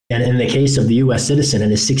 And in the case of the U.S. citizen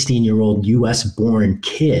and a 16-year-old U.S.-born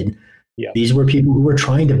kid, these were people who were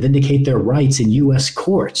trying to vindicate their rights in U.S.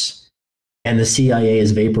 courts. And the CIA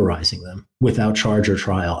is vaporizing them without charge or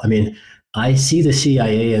trial. I mean, I see the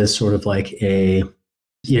CIA as sort of like a,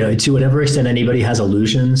 to whatever extent anybody has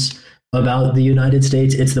illusions about the United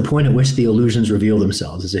States, it's the point at which the illusions reveal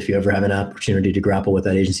themselves, as if you ever have an opportunity to grapple with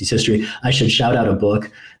that agency's history. I should shout out a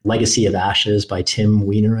book, Legacy of Ashes by Tim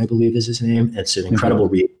Weiner, I believe is his name. It's an incredible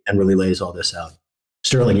read and really lays all this out.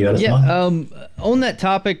 Sterling, you had a thought? On that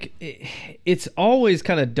topic, it's always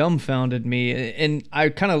kind of dumbfounded me. And I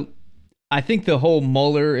think the whole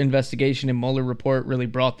Mueller investigation and Mueller report really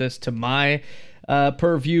brought this to my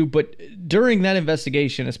purview. But during that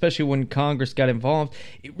investigation, especially when Congress got involved,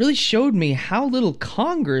 it really showed me how little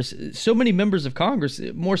Congress, so many members of Congress,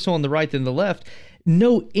 more so on the right than the left,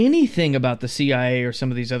 know anything about the CIA or some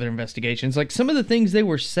of these other investigations. Like, some of the things they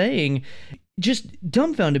were saying just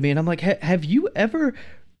dumbfounded me. And I'm like, have you ever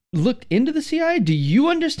looked into the CIA? Do you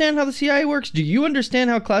understand how the CIA works? Do you understand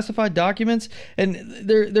how classified documents? And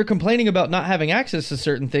they're complaining about not having access to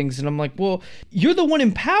certain things. And I'm like, well, you're the one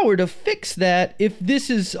in power to fix that if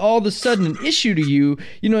this is all of a sudden an issue to you,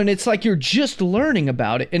 and it's like you're just learning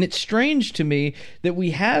about it. And it's strange to me that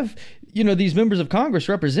we have these members of Congress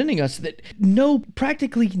representing us that know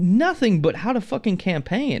practically nothing but how to fucking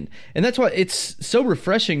campaign. And that's why it's so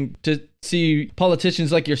refreshing to see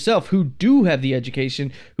politicians like yourself who do have the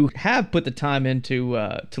education, who have put the time into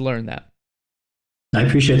to learn that. I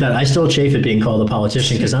appreciate that. I still chafe at being called a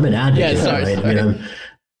politician because I'm an advocate. Yeah, sorry. Right? I mean,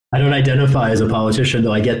 I don't identify as a politician,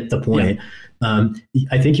 though I get the point. Yeah.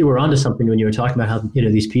 I think you were onto something when you were talking about how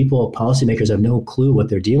these people, policymakers, have no clue what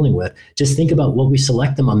they're dealing with. Just think about what we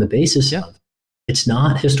select them on the basis of. It's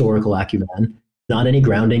not historical acumen, not any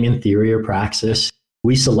grounding in theory or praxis.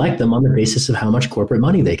 We select them on the basis of how much corporate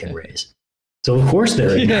money they can raise. So of course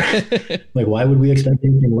they're ignorant. Like, why would we expect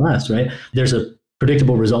anything less, right? There's a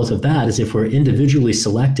predictable result of that is if we're individually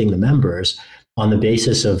selecting the members on the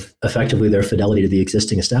basis of effectively their fidelity to the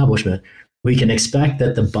existing establishment, we can expect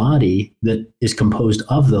that the body that is composed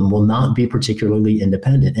of them will not be particularly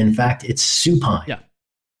independent. In fact, it's supine. Yeah.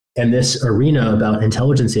 And this arena about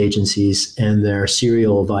intelligence agencies and their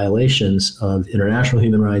serial violations of international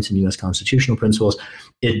human rights and U.S. constitutional principles,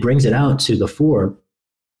 it brings it out to the fore.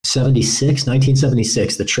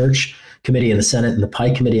 1976, the Church Committee in the Senate and the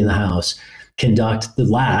Pike Committee in the House conduct the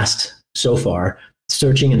last, so far,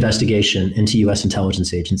 searching investigation into U.S.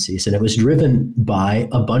 intelligence agencies. And it was driven by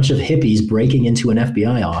a bunch of hippies breaking into an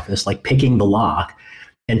FBI office, like picking the lock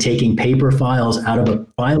and taking paper files out of a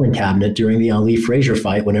filing cabinet during the Ali Frazier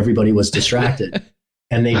fight when everybody was distracted.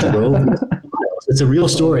 And they drove these files. It's a real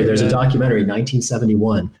story. There's a documentary,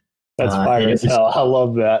 1971. That's fire as hell. I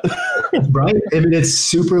love that. Right? I mean, it's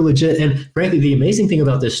super legit. And frankly, the amazing thing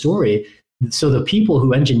about this story, so the people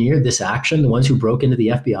who engineered this action, the ones who broke into the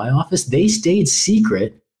FBI office, they stayed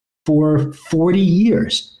secret for 40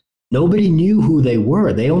 years. Nobody knew who they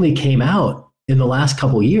were. They only came out in the last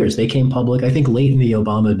couple of years. They came public, I think, late in the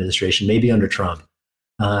Obama administration, maybe under Trump.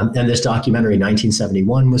 And this documentary,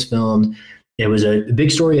 1971, was filmed. It was a big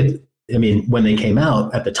story. When they came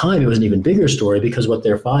out at the time, it was an even bigger story because what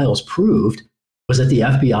their files proved was that the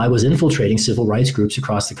FBI was infiltrating civil rights groups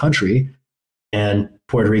across the country and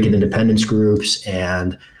Puerto Rican independence groups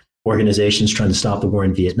and organizations trying to stop the war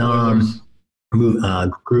in Vietnam,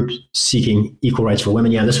 groups seeking equal rights for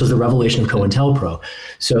women. Yeah, this was the revelation of COINTELPRO.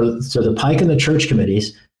 So the Pike and the Church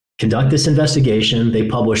committees conduct this investigation. They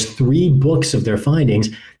publish 3 books of their findings.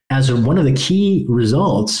 As one of the key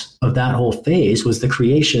results of that whole phase was the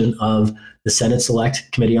creation of the Senate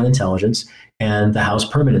Select Committee on Intelligence and the House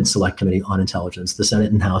Permanent Select Committee on Intelligence, the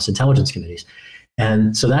Senate and House Intelligence Committees.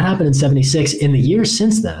 And so that happened in 76. In the years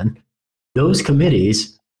since then, those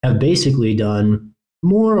committees have basically done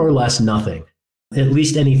more or less nothing, at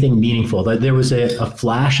least anything meaningful. There was a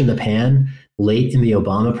flash in the pan late in the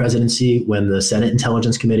Obama presidency when the Senate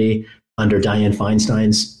Intelligence Committee under Dianne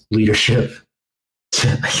Feinstein's leadership,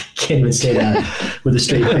 I can't even say that with a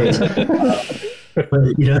straight face.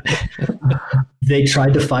 But, they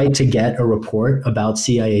tried to fight to get a report about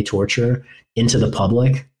CIA torture into the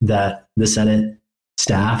public that the Senate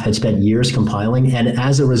staff had spent years compiling. And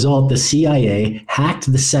as a result, the CIA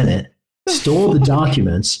hacked the Senate, stole the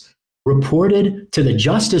documents, reported to the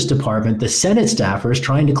Justice Department, the Senate staffers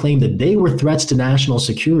trying to claim that they were threats to national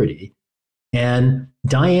security. And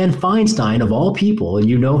Dianne Feinstein, of all people, and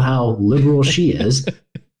you know how liberal she is,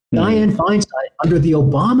 Dianne Feinstein, under the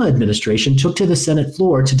Obama administration, took to the Senate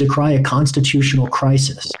floor to decry a constitutional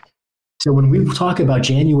crisis. So when we talk about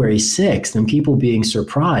January 6th and people being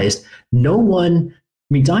surprised, Dianne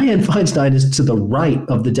Feinstein is to the right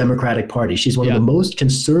of the Democratic Party. She's one of the most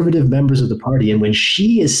conservative members of the party. And when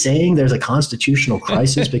she is saying there's a constitutional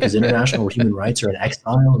crisis because international human rights are in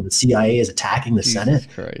exile and the CIA is attacking the Senate,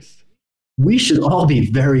 Christ. We should all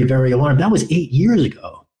be very, very alarmed. That was 8 years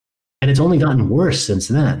ago. And it's only gotten worse since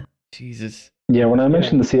then. Jesus. Yeah, when I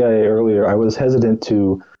mentioned the CIA earlier, I was hesitant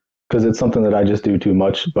to, because it's something that I just do too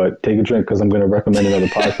much, but take a drink because I'm going to recommend another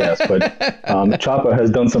podcast. But Chapa has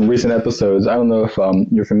done some recent episodes. I don't know if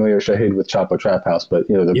you're familiar, Shahid, with Chapa Trap House, but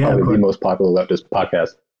they're probably the most popular leftist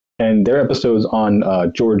podcast. And their episodes on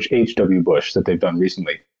George H.W. Bush that they've done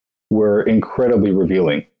recently were incredibly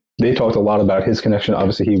revealing. They talked a lot about his connection.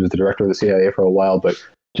 Obviously, he was the director of the CIA for a while, but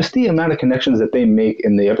just the amount of connections that they make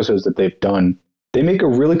in the episodes that they've done, they make a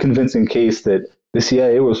really convincing case that the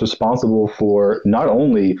CIA was responsible for not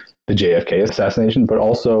only the JFK assassination, but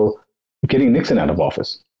also getting Nixon out of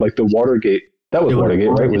office. Like the Watergate, that was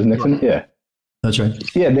Watergate, right? Was Nixon? Yeah. That's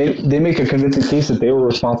right. Yeah, they make a convincing case that they were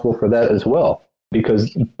responsible for that as well,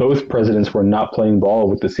 because both presidents were not playing ball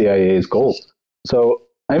with the CIA's goals. So,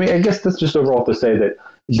 I guess that's just overall to say that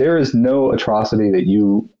there is no atrocity that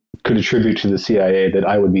you could attribute to the CIA that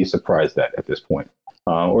I would be surprised at this point,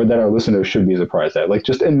 or that our listeners should be surprised at. Like,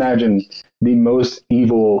 just imagine the most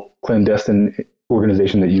evil clandestine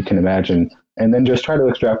organization that you can imagine, and then just try to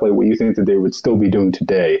extrapolate what you think that they would still be doing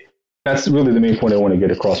today. That's really the main point I want to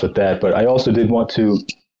get across with that. But I also did want to,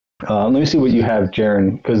 let me see what you have,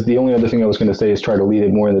 Jaron, because the only other thing I was going to say is try to lead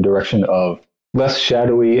it more in the direction of less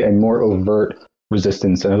shadowy and more overt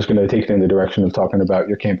resistance. And I was going to take it in the direction of talking about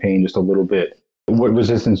your campaign just a little bit, what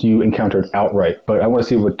resistance you encountered outright. But I want to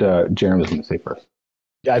see what Jaron was going to say first.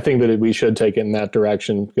 I think that we should take it in that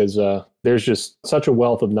direction because there's just such a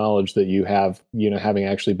wealth of knowledge that you have, having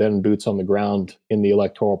actually been boots on the ground in the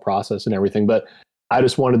electoral process and everything. But I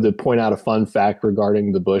just wanted to point out a fun fact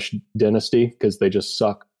regarding the Bush dynasty because they just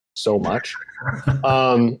suck so much.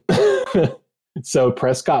 So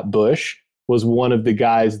Prescott Bush was one of the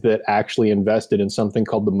guys that actually invested in something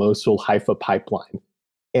called the Mosul Haifa pipeline.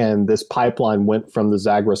 And this pipeline went from the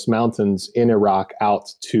Zagros Mountains in Iraq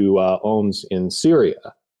out to Homs in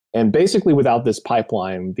Syria. And basically without this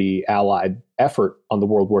pipeline, the Allied effort on the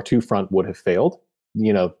World War II front would have failed,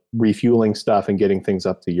 refueling stuff and getting things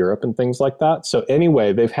up to Europe and things like that. So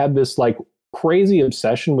anyway, they've had this like crazy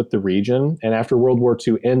obsession with the region. And after World War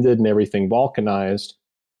II ended and everything balkanized,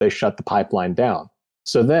 they shut the pipeline down.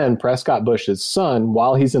 So then Prescott Bush's son,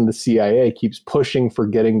 while he's in the CIA, keeps pushing for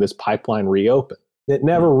getting this pipeline reopened. It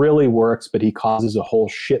never really works, but he causes a whole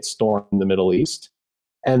shitstorm in the Middle East.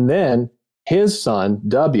 And then his son,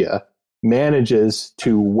 W, manages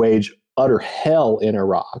to wage utter hell in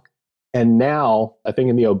Iraq. And now, I think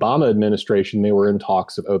in the Obama administration, they were in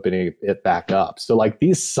talks of opening it back up. So like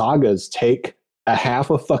these sagas take a half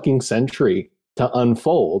a fucking century to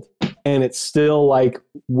unfold. And it's still like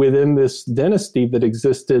within this dynasty that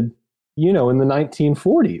existed, in the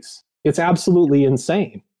 1940s. It's absolutely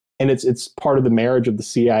insane. And it's part of the marriage of the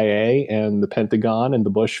CIA and the Pentagon and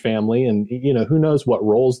the Bush family. And, who knows what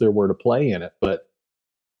roles there were to play in it. But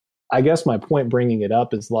I guess my point bringing it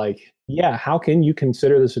up is like, yeah, how can you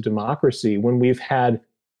consider this a democracy when we've had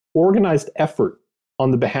organized effort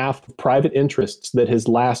on the behalf of private interests that has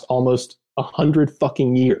lasted almost 100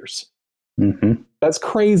 fucking years? Mm-hmm. That's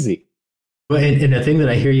crazy. Well, and the thing that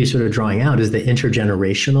I hear you sort of drawing out is the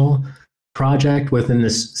intergenerational project within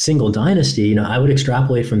this single dynasty. I would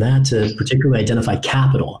extrapolate from that to particularly identify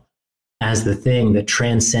capital as the thing that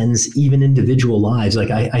transcends even individual lives. Like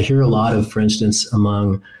I hear a lot of, for instance,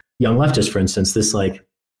 among young leftists, for instance, this like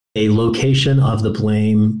a location of the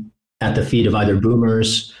blame at the feet of either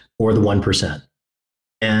boomers or the 1%.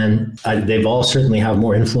 And they've all certainly have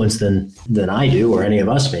more influence than I do or any of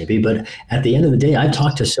us maybe. But at the end of the day, I've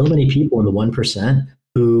talked to so many people in the 1%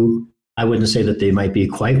 who I wouldn't say that they might be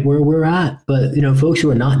quite where we're at, but folks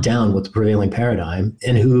who are not down with the prevailing paradigm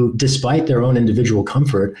and who, despite their own individual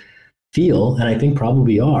comfort, feel, and I think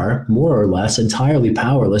probably are, more or less entirely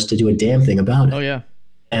powerless to do a damn thing about it. Oh, yeah.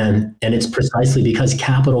 And it's precisely because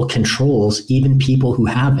capital controls even people who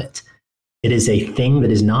have it. It is a thing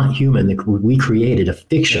that is not human, that we created a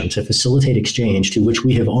fiction to facilitate exchange to which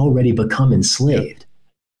we have already become enslaved.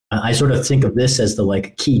 I sort of think of this as the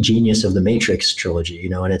like key genius of the Matrix trilogy,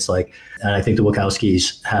 and it's like, and I think the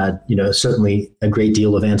Wachowskis had, certainly a great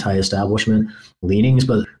deal of anti-establishment leanings,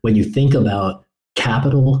 but when you think about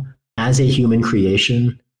capital as a human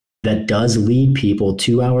creation that does lead people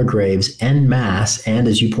to our graves en masse, and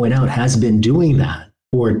as you point out, has been doing that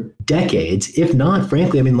for decades, if not,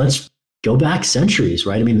 frankly, let's go back centuries,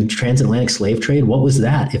 right? The transatlantic slave trade, what was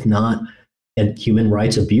that if not a human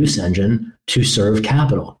rights abuse engine to serve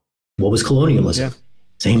capital? What was colonialism? Yeah.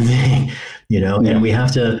 Same thing, and we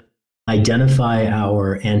have to identify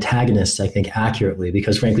our antagonists, I think, accurately,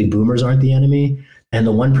 because frankly, boomers aren't the enemy and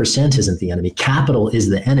the 1% isn't the enemy. Capital is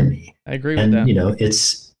the enemy. I agree with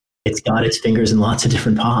that. It's got its fingers in lots of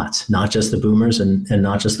different pots, not just the boomers and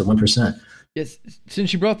not just the 1%. Yes,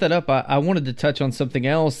 since you brought that up, I wanted to touch on something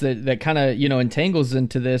else that kind of entangles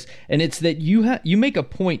into this, and it's that you make a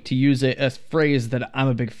point to use a phrase that I'm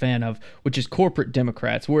a big fan of, which is corporate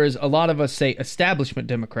Democrats, whereas a lot of us say establishment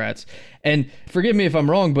Democrats. And forgive me if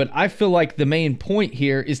I'm wrong, but I feel like the main point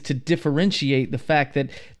here is to differentiate the fact that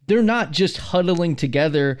they're not just huddling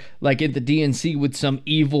together like at the DNC with some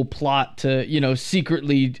evil plot to,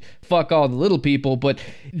 secretly fuck all the little people, but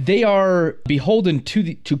they are beholden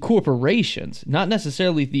to corporations, not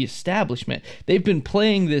necessarily the establishment. They've been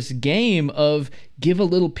playing this game of give a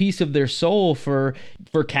little piece of their soul for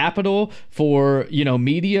capital, for,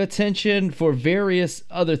 media attention, for various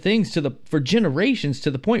other things for generations,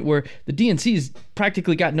 to the point where the DNC's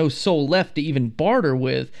practically got no soul left to even barter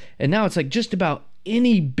with. And now it's like just about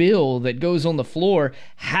any bill that goes on the floor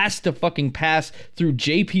has to fucking pass through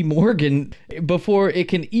JP Morgan before it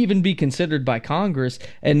can even be considered by Congress.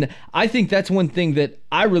 And I think that's one thing that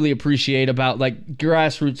I really appreciate about like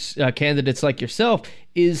grassroots candidates like yourself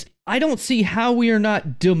is I don't see how we are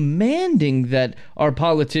not demanding that our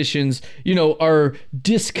politicians, are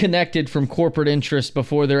disconnected from corporate interests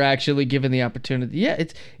before they're actually given the opportunity. Yeah,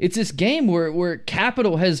 it's this game where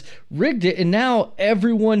capital has rigged it, and now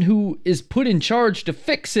everyone who is put in charge to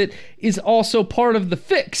fix it is also part of the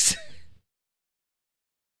fix.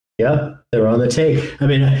 Yeah, they're on the take. I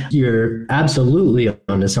mean, you're absolutely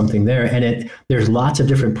onto something there. And there's lots of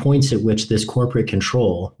different points at which this corporate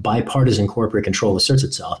control, bipartisan corporate control, asserts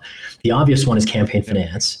itself. The obvious one is campaign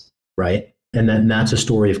finance, right? And then that's a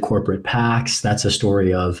story of corporate PACs. That's a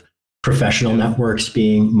story of professional networks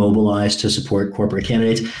being mobilized to support corporate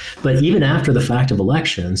candidates. But even after the fact of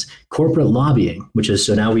elections, corporate lobbying, which is,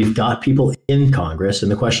 so now we've got people in Congress,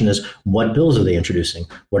 and the question is, what bills are they introducing?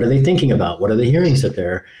 What are they thinking about? What are the hearings that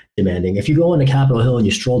they're demanding? If you go onto Capitol Hill and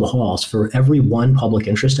you stroll the halls, for every one public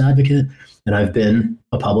interest advocate, and I've been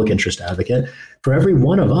a public interest advocate, for every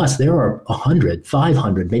one of us, there are 100,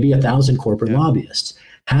 500, maybe 1,000 corporate lobbyists.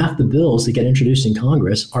 Half the bills that get introduced in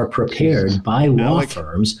Congress are prepared by law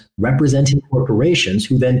firms representing corporations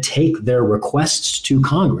who then take their requests to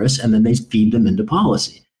Congress and then they feed them into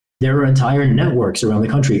policy. There are entire networks around the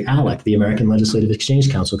country. ALEC, the American Legislative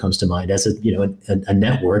Exchange Council, comes to mind as a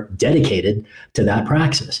network dedicated to that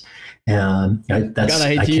praxis. I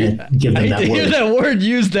can't give them that word. Hear that word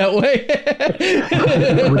used that way.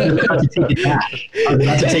 I was about to take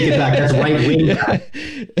it back. That's right wing.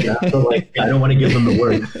 Yeah, so I don't want to give them the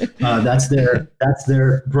word. That's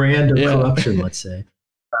their brand of corruption, let's say.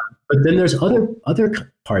 But then there's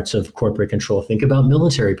other parts of corporate control. Think about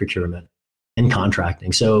military procurement and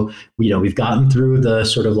contracting. So we've gotten through the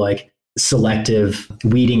sort of selective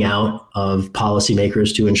weeding out of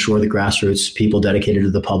policymakers to ensure the grassroots people dedicated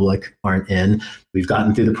to the public aren't in. We've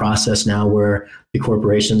gotten through the process now where the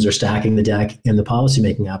corporations are stacking the deck in the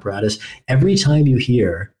policymaking apparatus. Every time you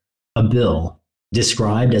hear a bill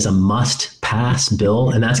described as a must-pass bill,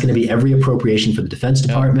 and that's going to be every appropriation for the Defense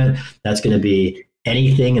Department, that's going to be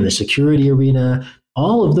anything in the security arena,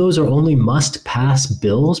 all of those are only must-pass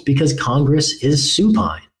bills because Congress is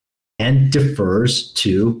supine and defers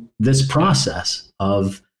to this process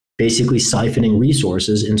of basically siphoning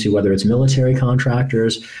resources into whether it's military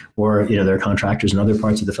contractors or there are contractors in other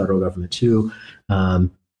parts of the federal government too. And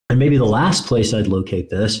maybe the last place I'd locate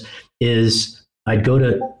this is I'd go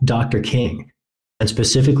to Dr. King, and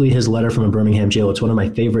specifically his letter from a Birmingham jail. It's one of my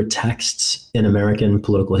favorite texts in American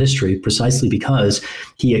political history, precisely because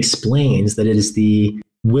he explains that it is the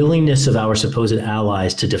willingness of our supposed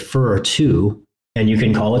allies to defer to, and you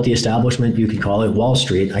can call it the establishment, you can call it Wall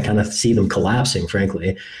Street. I kind of see them collapsing,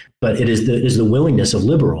 frankly. But it is the willingness of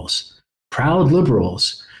liberals, proud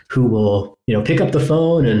liberals, who will pick up the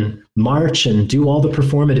phone and march and do all the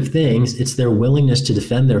performative things. It's their willingness to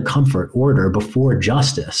defend their comfort order before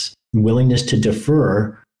justice, willingness to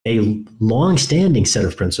defer a long-standing set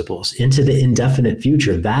of principles into the indefinite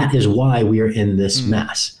future. That is why we are in this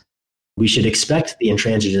mess. We should expect the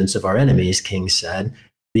intransigence of our enemies, King said.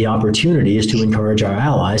 The opportunity is to encourage our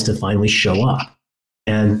allies to finally show up.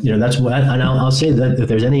 And that's what, and I'll say that if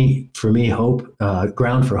there's any, for me, hope,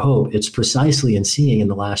 ground for hope, it's precisely in seeing in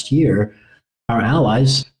the last year our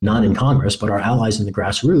allies, not in Congress, but our allies in the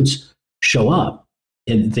grassroots show up.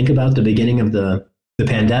 And think about the beginning of the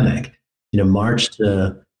pandemic, March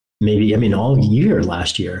to maybe, all year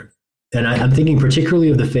last year. And I'm thinking particularly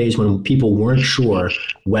of the phase when people weren't sure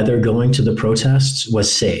whether going to the protests was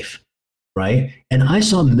safe. Right. And I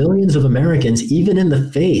saw millions of Americans, even in the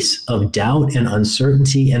face of doubt and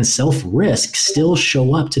uncertainty and self-risk, still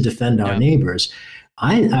show up to defend our neighbors.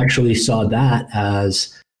 I actually saw that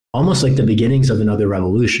as almost like the beginnings of another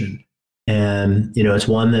revolution. And, it's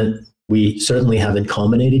one that we certainly haven't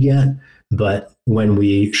culminated yet. But when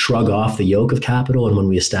we shrug off the yoke of capital and when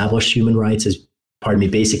we establish human rights as,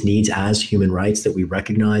 basic needs as human rights that we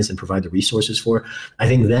recognize and provide the resources for, I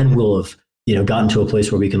think then we'll have gotten to a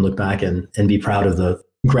place where we can look back and be proud of the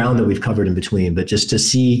ground that we've covered in between. But just to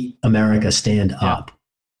see America stand up,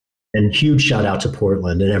 and huge shout out to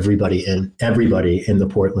Portland and everybody in the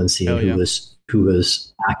Portland scene who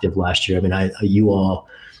was active last year. You all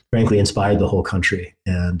frankly inspired the whole country,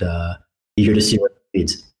 and eager to see what it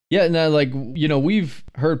leads. Yeah, no, we've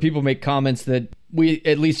heard people make comments that we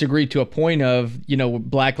at least agree to a point of,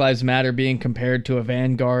 Black Lives Matter being compared to a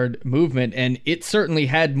vanguard movement. And it certainly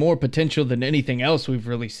had more potential than anything else we've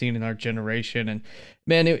really seen in our generation. And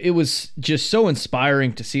man, it was just so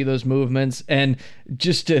inspiring to see those movements. And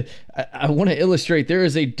I want to illustrate, there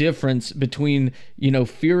is a difference between,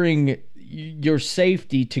 fearing your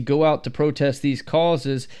safety to go out to protest these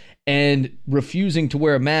causes and refusing to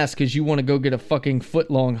wear a mask because you want to go get a fucking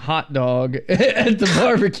foot-long hot dog at the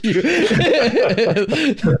barbecue.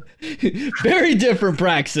 Very different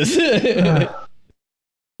praxis.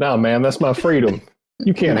 No, man, that's my freedom.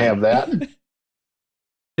 You can't have that.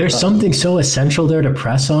 There's something so essential there to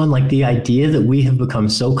press on, like the idea that we have become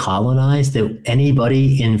so colonized that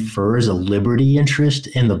anybody infers a liberty interest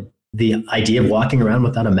in the idea of walking around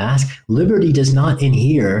without a mask. Liberty does not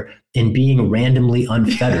inhere in being randomly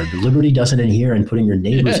unfettered. Liberty doesn't inhere in putting your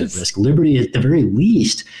neighbors at risk. Liberty, at the very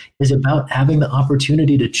least, is about having the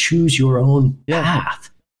opportunity to choose your own path,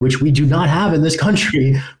 which we do not have in this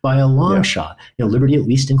country by a long shot. Liberty at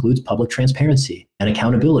least includes public transparency and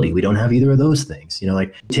accountability. We don't have either of those things.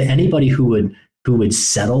 Like, to anybody who would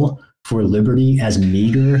settle for liberty as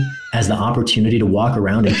meager as the opportunity to walk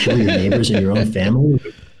around and kill your neighbors and your own family,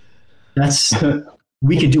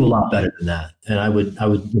 we could do a lot better than that. And I would,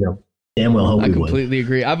 damn well hope we would. I completely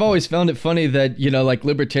agree. I've always found it funny that, like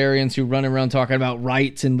libertarians who run around talking about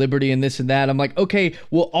rights and liberty and this and that. I'm like, okay,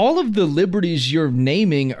 well, all of the liberties you're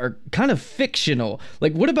naming are kind of fictional.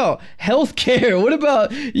 Like, what about healthcare? What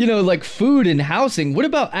about, like food and housing? What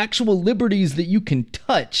about actual liberties that you can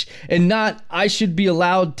touch and not, I should be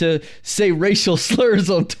allowed to say racial slurs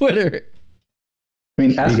on Twitter? I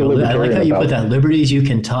mean, I like how you put that, liberties you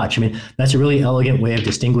can touch. I mean, that's a really elegant way of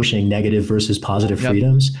distinguishing negative versus positive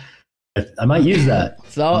freedoms. I might use that.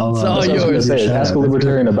 It's all yours. Ask a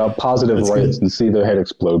libertarian about positive rights and see their head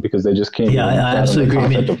explode because they just can't. Yeah, I absolutely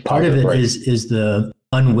agree. I mean, part of it is the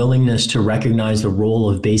unwillingness to recognize the role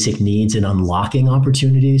of basic needs in unlocking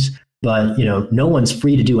opportunities. But, no one's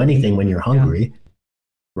free to do anything when you're hungry.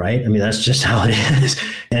 Right? I mean, that's just how it is.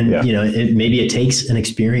 And, maybe it takes an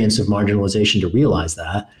experience of marginalization to realize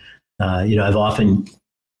that. I've often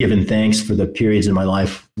given thanks for the periods in my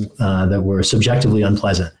life that were subjectively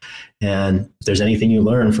unpleasant. And if there's anything you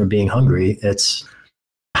learn from being hungry, it's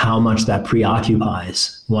how much that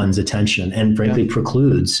preoccupies one's attention and frankly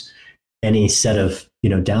precludes any set of,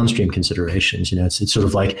 downstream considerations. It's sort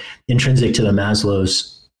of like intrinsic to the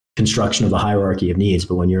Maslow's construction of the hierarchy of needs.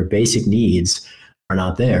 But when your basic needs are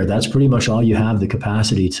not there, that's pretty much all you have the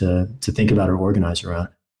capacity to think about or organize around.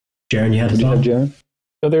 Jaron, you had to talk? Jaron?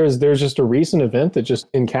 So there's just a recent event that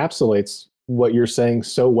just encapsulates what you're saying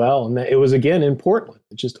so well. And it was, again, in Portland.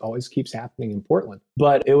 It just always keeps happening in Portland.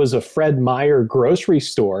 But it was a Fred Meyer grocery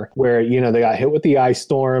store where, they got hit with the ice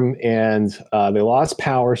storm and they lost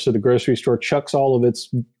power. So the grocery store chucks all of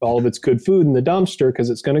its good food in the dumpster because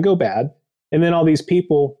it's going to go bad. And then all these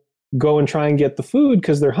people go and try and get the food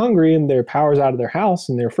because they're hungry and their power's out of their house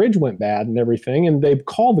and their fridge went bad and everything. And they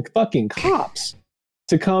call the fucking cops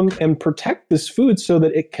to come and protect this food so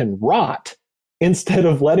that it can rot instead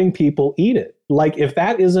of letting people eat it. Like, if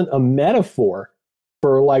that isn't a metaphor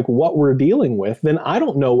for like what we're dealing with, then I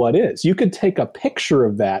don't know what is. You could take a picture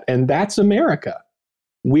of that, and that's America.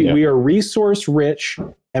 We are resource rich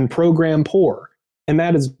and program poor, and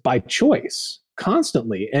that is by choice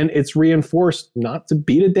constantly. And it's reinforced, not to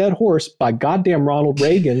beat a dead horse, by goddamn Ronald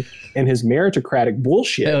Reagan and his meritocratic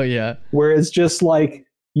bullshit. Hell yeah. Where it's just like,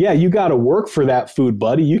 yeah, you got to work for that food,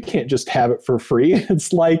 buddy. You can't just have it for free.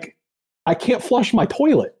 It's like, I can't flush my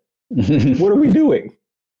toilet. What are we doing?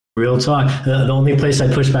 Real talk. The only place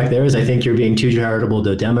I push back there is I think you're being too charitable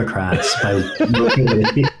to Democrats by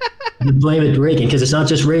blame it Reagan, because it's not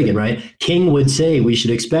just Reagan, right? King would say we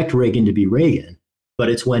should expect Reagan to be Reagan, but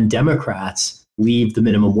it's when Democrats leave the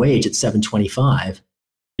minimum wage at $7.25.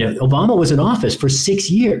 Obama was in office for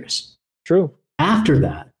 6 years. True. After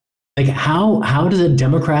that, like how does a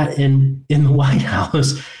Democrat in the White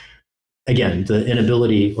House? Again, the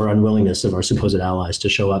inability or unwillingness of our supposed allies to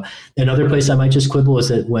show up. Another place I might just quibble is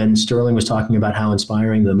that when Sterling was talking about how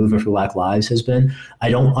inspiring the movement for Black Lives has been,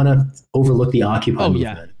 I don't want to overlook the Occupy movement.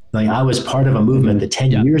 Yeah. Like, I was part of a movement that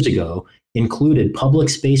 10 years ago included public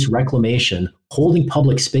space reclamation, holding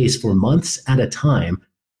public space for months at a time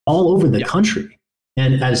all over the country.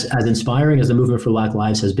 And as inspiring as the movement for Black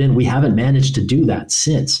Lives has been, we haven't managed to do that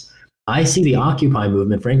since. I see the Occupy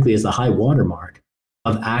movement, frankly, as the high watermark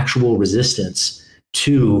of actual resistance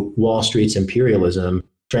to Wall Street's imperialism,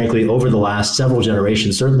 frankly, over the last several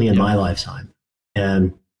generations, certainly in my lifetime.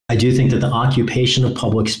 And I do think that the occupation of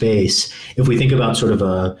public space, if we think about sort of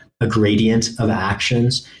a gradient of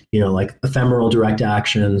actions, like ephemeral direct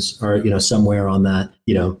actions or, somewhere on that,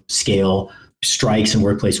 scale, strikes and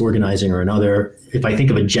workplace organizing or another. If I think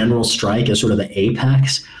of a general strike as sort of the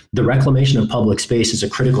apex, the reclamation of public space is a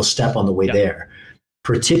critical step on the way there,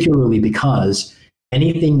 particularly because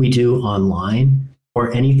anything we do online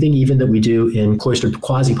or anything even that we do in cloistered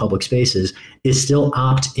quasi-public spaces is still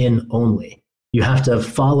opt-in only. You have to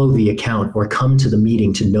follow the account or come to the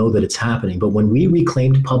meeting to know that it's happening. But when we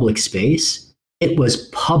reclaimed public space, it was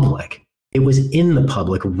public. It was in the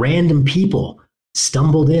public. Random people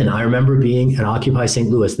stumbled in. I remember being at Occupy St.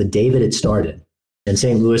 Louis the day that it started. And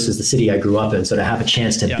St. Louis is the city I grew up in, so to have a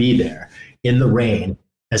chance to be there in the rain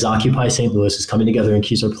as Occupy St. Louis is coming together in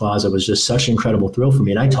Kezar Plaza was just such an incredible thrill for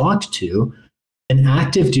me. And I talked to an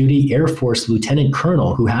active duty Air Force lieutenant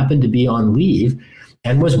colonel who happened to be on leave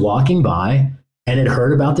and was walking by and had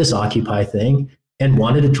heard about this Occupy thing and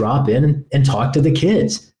wanted to drop in and talk to the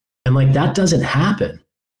kids. And like, that doesn't happen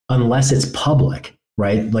unless it's public,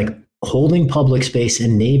 right? Like, holding public space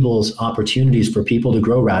enables opportunities for people to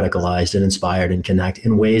grow radicalized and inspired and connect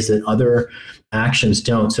in ways that other actions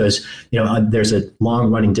don't. So as you know, there's a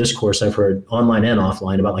long running discourse I've heard online and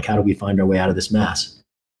offline about like, how do we find our way out of this mess?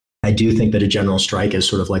 I do think that a general strike is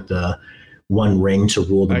sort of like the one ring to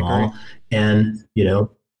rule them all. And, you know,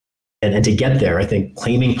 and to get there, I think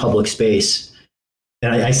claiming public space,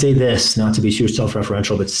 and I say this not to be too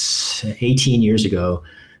self-referential, but 18 years ago,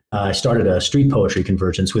 I started a street poetry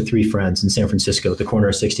convergence with 3 friends in San Francisco at the corner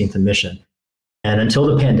of 16th and Mission. And until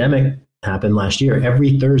the pandemic happened last year,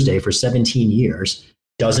 every Thursday for 17 years,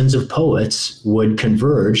 dozens of poets would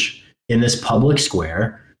converge in this public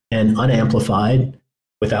square and unamplified,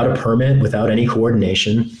 without a permit, without any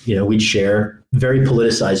coordination. You know, we'd share very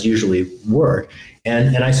politicized, usually, work.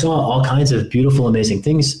 And I saw all kinds of beautiful, amazing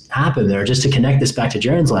things happen there. Just to connect this back to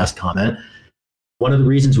Jaren's last comment, one of the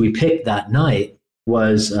reasons we picked that night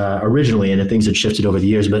was originally, and things had shifted over the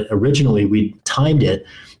years, but originally we timed it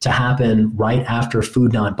to happen right after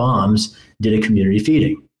Food Not Bombs did a community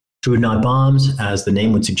feeding. Food Not Bombs, as the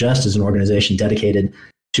name would suggest, is an organization dedicated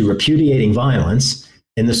to repudiating violence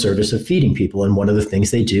in the service of feeding people. And one of the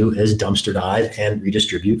things they do is dumpster dive and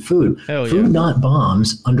redistribute food. Food Not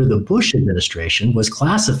Bombs under the Bush administration was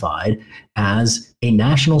classified as a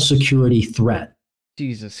national security threat.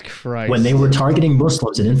 Jesus Christ. When they were targeting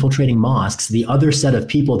Muslims and infiltrating mosques, the other set of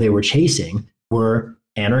people they were chasing were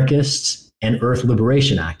anarchists and Earth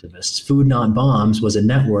liberation activists. Food Not Bombs was a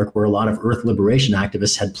network where a lot of Earth liberation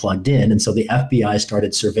activists had plugged in. And so the FBI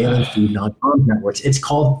started surveilling Food Not Bombs networks. It's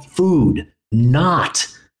called Food Not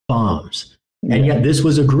Bombs. And yet this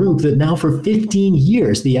was a group that now for 15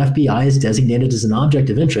 years, the FBI has designated as an object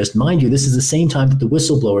of interest. Mind you, this is the same time that the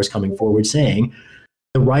whistleblower is coming forward saying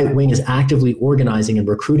the right wing is actively organizing and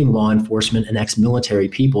recruiting law enforcement and ex-military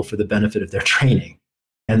people for the benefit of their training.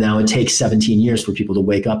 And now it takes 17 years for people to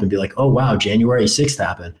wake up and be like, oh, wow, January 6th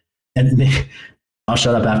happened. And I'll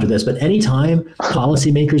shut up after this. But anytime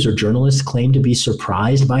policymakers or journalists claim to be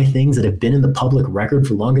surprised by things that have been in the public record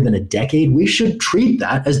for longer than a decade, we should treat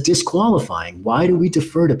that as disqualifying. Why do we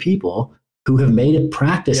defer to people who have made it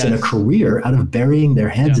practice and a career out of burying their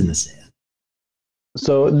heads in the sand?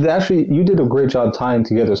 So actually, you did a great job tying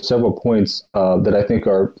together several points that I think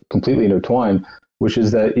are completely intertwined, which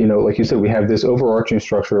is that, you know, like you said, we have this overarching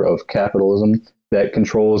structure of capitalism that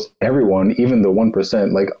controls everyone, even the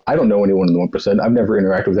 1%. Like, I don't know anyone in the 1%. I've never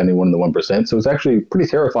interacted with anyone in the 1%. So it's actually pretty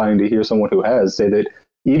terrifying to hear someone who has say that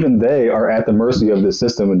even they are at the mercy of this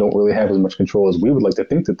system and don't really have as much control as we would like to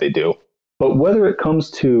think that they do. But whether it comes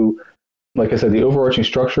to, like I said, the overarching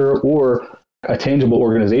structure or a tangible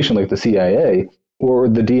organization like the CIA, or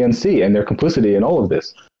the DNC and their complicity in all of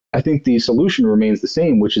this, I think the solution remains the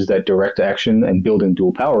same, which is that direct action and building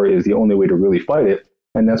dual power is the only way to really fight it.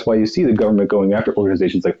 And that's why you see the government going after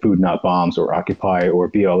organizations like Food Not Bombs or Occupy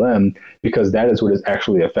or BLM, because that is what is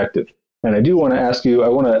actually effective. And I do want to ask you, I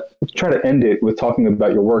want to try to end it with talking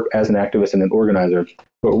about your work as an activist and an organizer.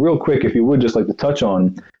 But real quick, if you would just like to touch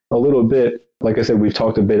on a little bit, like I said, we've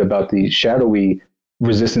talked a bit about the shadowy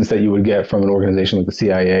resistance that you would get from an organization like the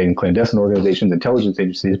CIA and clandestine organizations, intelligence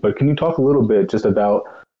agencies. But can you talk a little bit just about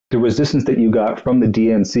the resistance that you got from the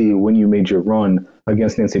DNC when you made your run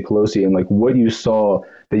against Nancy Pelosi, and like what you saw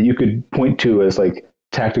that you could point to as like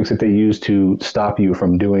tactics that they used to stop you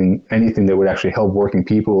from doing anything that would actually help working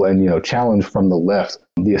people and, you know, challenge from the left,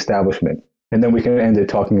 the establishment? And then we can end it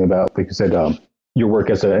talking about, like you said, your work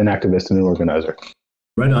as an activist and an organizer.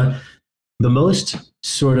 Right on. The most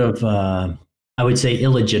sort of, I would say,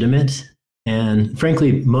 illegitimate and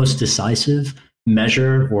frankly most decisive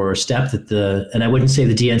measure or step that and I wouldn't say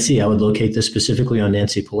the DNC, I would locate this specifically on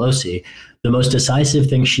Nancy Pelosi. The most decisive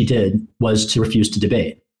thing she did was to refuse to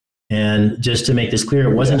debate. And just to make this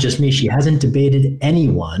clear, it wasn't just me. She hasn't debated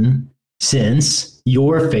anyone since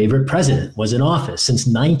your favorite president was in office. Since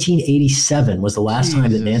 1987 was the last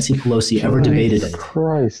time that Nancy Pelosi ever debated anyone.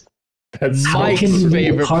 Christ. That's Mike's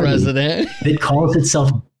favorite president that calls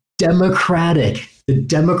itself The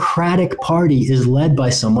Democratic Party is led by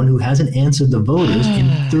someone who hasn't answered the voters in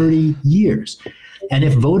 30 years. And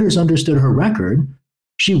if voters understood her record,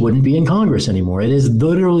 she wouldn't be in Congress anymore. It is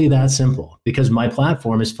literally that simple, because my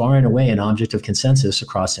platform is far and away an object of consensus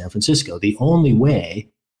across San Francisco. The only way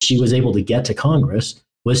she was able to get to Congress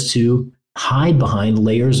was to hide behind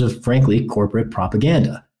layers of, frankly, corporate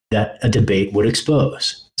propaganda that a debate would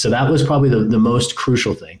expose. So that was probably the most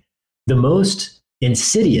crucial thing. The most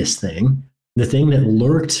insidious thing, the thing that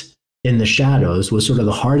lurked in the shadows, was sort of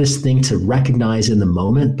the hardest thing to recognize in the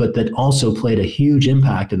moment, but that also played a huge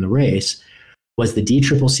impact in the race, was the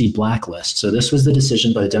DCCC blacklist. So this was the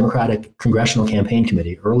decision by the Democratic Congressional Campaign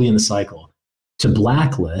Committee early in the cycle to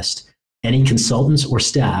blacklist any consultants or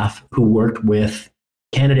staff who worked with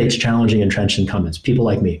candidates challenging entrenched incumbents, people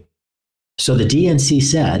like me. So the DNC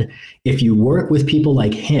said, if you work with people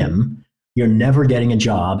like him, you're never getting a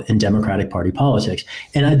job in Democratic Party politics.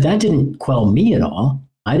 And that didn't quell me at all.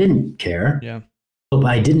 I didn't care. Yeah. But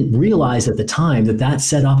I didn't realize at the time that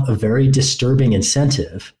set up a very disturbing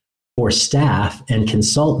incentive for staff and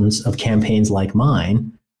consultants of campaigns like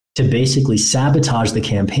mine to basically sabotage the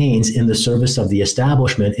campaigns in the service of the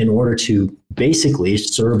establishment in order to basically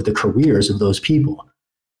serve the careers of those people.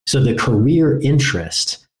 So the career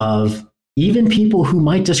interest of even people who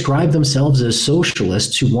might describe themselves as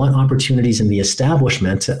socialists who want opportunities in the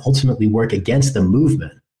establishment to ultimately work against the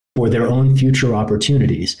movement for their own future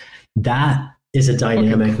opportunities, that is a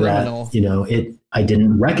dynamic that, I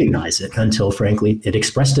didn't recognize it until, frankly, it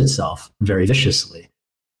expressed itself very viciously.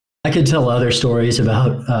 I could tell other stories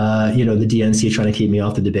about, the DNC trying to keep me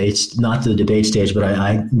off the debates, not the debate stage, but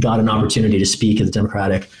I got an opportunity to speak at the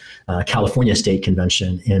Democratic California State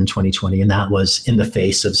Convention in 2020, and that was in the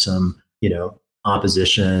face of some,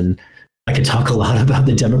 opposition. I could talk a lot about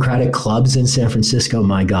the Democratic clubs in San Francisco.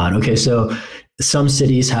 My God. Okay, so some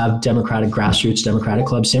cities have Democratic grassroots Democratic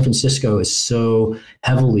clubs. San Francisco is so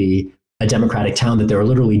heavily a Democratic town that there are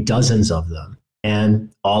literally dozens of them, and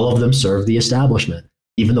all of them serve the establishment,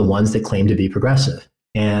 even the ones that claim to be progressive.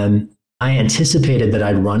 And I anticipated that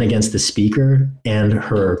I'd run against the speaker and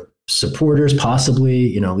her supporters,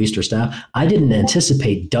 possibly, at least her staff. I didn't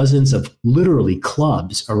anticipate dozens of literally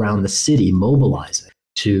clubs around the city mobilizing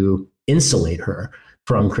to insulate her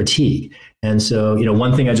from critique. And so,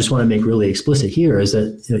 one thing I just want to make really explicit here is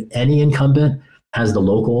that any incumbent has the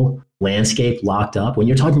local landscape locked up. When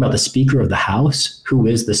you're talking about the Speaker of the House, who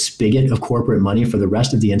is the spigot of corporate money for the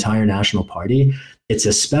rest of the entire national party, it's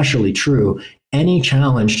especially true. Any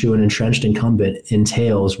challenge to an entrenched incumbent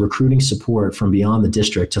entails recruiting support from beyond the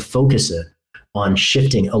district to focus it on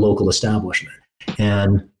shifting a local establishment.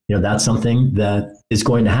 And that's something that is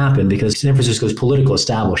going to happen because San Francisco's political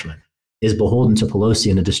establishment is beholden to Pelosi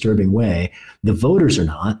in a disturbing way. The voters are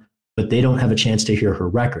not, but they don't have a chance to hear her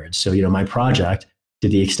record. So, my project, to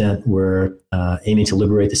the extent we're aiming to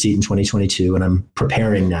liberate the seat in 2022, and I'm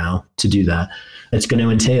preparing now to do that, it's going to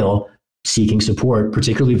entail seeking support,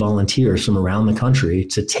 particularly volunteers from around the country,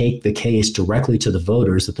 to take the case directly to the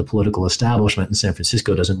voters that the political establishment in San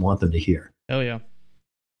Francisco doesn't want them to hear. Hell yeah.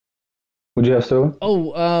 Would you have,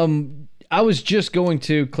 Sterling? I was just going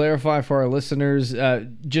to clarify for our listeners,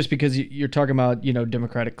 just because you're talking about,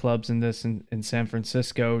 Democratic clubs in San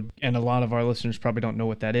Francisco, and a lot of our listeners probably don't know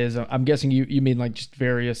what that is. I'm guessing you mean like just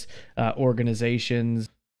various organizations.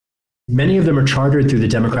 Many of them are chartered through the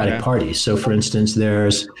Democratic Party. So, for instance,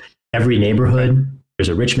 there's every neighborhood. There's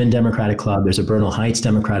a Richmond Democratic Club. There's a Bernal Heights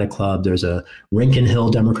Democratic Club. There's a Rincon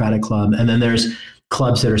Hill Democratic Club. And then there's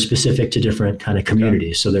clubs that are specific to different kind of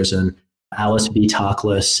communities. So there's an Alice B.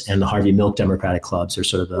 Toklas and the Harvey Milk Democratic Clubs are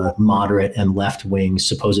sort of the moderate and left wings,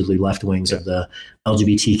 supposedly left wings of the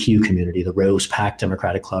LGBTQ community. The Rose Pack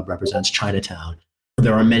Democratic Club represents Chinatown.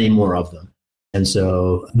 There are many more of them. And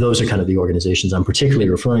so those are kind of the organizations I'm particularly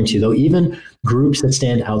referring to, though even groups that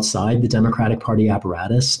stand outside the Democratic Party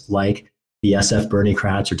apparatus, like the SF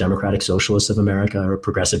Bernie-crats or Democratic Socialists of America or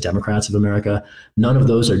Progressive Democrats of America, none of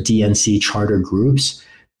those are DNC charter groups,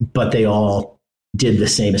 but they all did the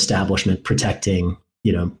same establishment protecting,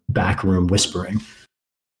 backroom whispering.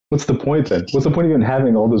 What's the point then? What's the point of even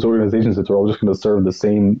having all those organizations that are all just going to serve the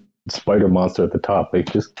same spider monster at the top?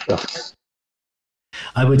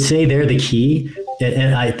 I would say they're the key.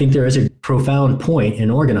 And I think there is a profound point in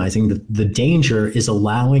organizing. The danger is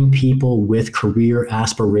allowing people with career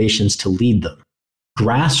aspirations to lead them.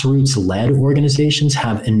 Grassroots-led organizations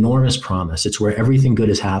have enormous promise. It's where everything good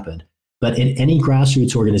has happened. But in any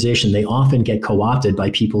grassroots organization, they often get co-opted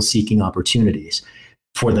by people seeking opportunities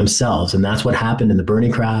for themselves. And that's what happened in the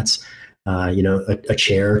Bernie-crats. A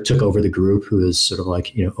chair took over the group who is sort of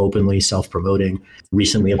like, openly self-promoting,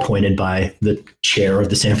 recently appointed by the chair of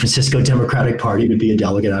the San Francisco Democratic Party to be a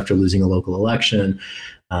delegate after losing a local election.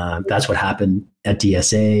 That's what happened at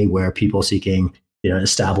DSA, where people seeking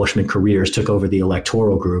establishment careers took over the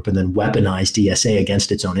electoral group and then weaponized DSA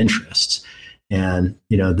against its own interests. And,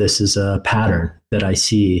 this is a pattern that I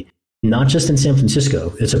see not just in San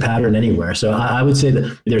Francisco, it's a pattern anywhere. So I would say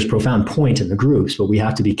that there's profound point in the groups, but we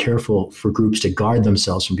have to be careful for groups to guard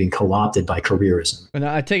themselves from being co-opted by careerism. And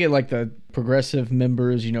I take it like the progressive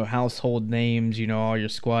members, household names, all your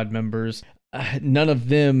squad members. None of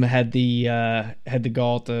them had the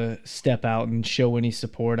gall to step out and show any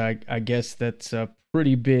support. I guess that's a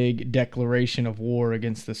pretty big declaration of war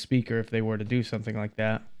against the speaker if they were to do something like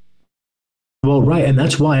that. Well, right. And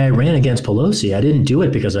that's why I ran against Pelosi. I didn't do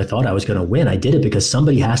it because I thought I was going to win. I did it because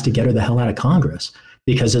somebody has to get her the hell out of Congress.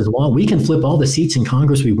 Because as long we can flip all the seats in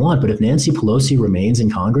Congress we want, but if Nancy Pelosi remains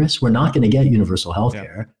in Congress, we're not going to get universal health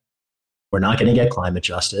care. Yeah. We're not going to get climate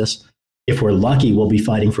justice. If we're lucky, we'll be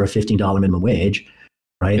fighting for a $15 minimum wage,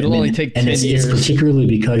 right? It'll only take 10 years. It's particularly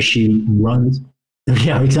because she runs.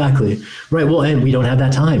 Yeah, exactly. Right. Well, and we don't have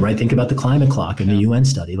that time, right? Think about the climate clock in the UN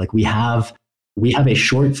study. Like we have a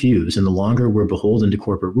short fuse, and the longer we're beholden to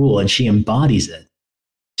corporate rule, and she embodies it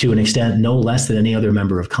to an extent no less than any other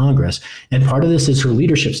member of Congress. And part of this is her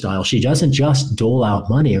leadership style. She doesn't just dole out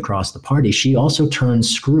money across the party. She also turns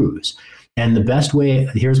screws. And the best way,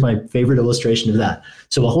 here's my favorite illustration of that.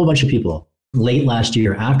 So a whole bunch of people late last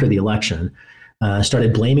year after the election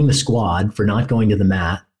started blaming the squad for not going to the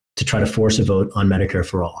mat to try to force a vote on Medicare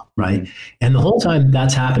for all, right? Mm-hmm. And the whole time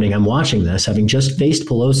that's happening, I'm watching this, having just faced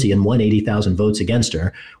Pelosi and won 80,000 votes against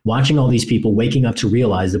her, watching all these people waking up to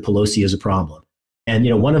realize that Pelosi is a problem. And,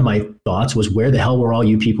 one of my thoughts was, where the hell were all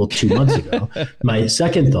you people 2 months ago? My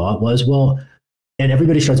second thought was, well, and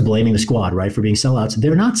everybody starts blaming the squad, right, for being sellouts.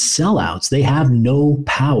 They're not sellouts. They have no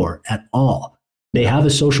power at all. They have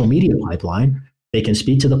a social media pipeline. They can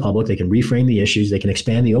speak to the public. They can reframe the issues. They can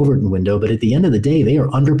expand the Overton window. But at the end of the day, they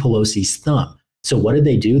are under Pelosi's thumb. So what did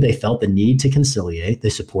they do? They felt the need to conciliate. They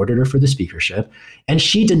supported her for the speakership. And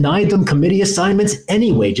she denied them committee assignments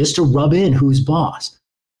anyway, just to rub in who's boss.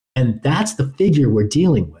 And that's the figure we're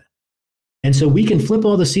dealing with. And so we can flip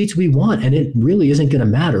all the seats we want, and it really isn't going to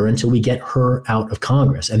matter until we get her out of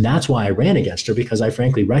Congress. And that's why I ran against her, because I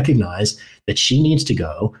frankly recognize that she needs to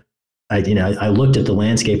go. I looked at the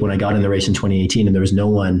landscape when I got in the race in 2018, and there was no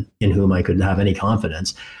one in whom I could have any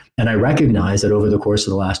confidence. And I recognize that over the course of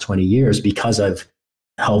the last 20 years, because I've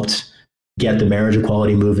helped get the marriage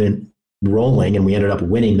equality movement rolling, and we ended up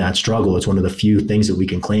winning that struggle. It's one of the few things that we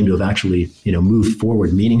can claim to have actually, moved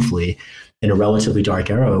forward meaningfully in a relatively dark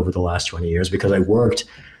era over the last 20 years, because I worked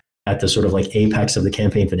at the sort of like apex of the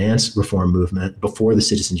campaign finance reform movement before the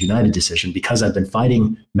Citizens United decision, because I've been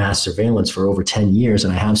fighting mass surveillance for over 10 years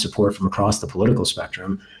and I have support from across the political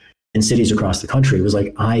spectrum in cities across the country. It was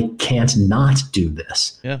like, I can't not do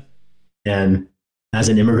this. Yeah. And as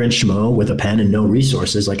an immigrant schmo with a pen and no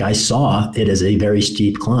resources, like I saw it as a very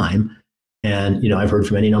steep climb. And, I've heard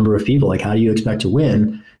from any number of people, like, how do you expect to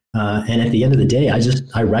win? And at the end of the day,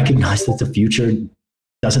 I recognize that the future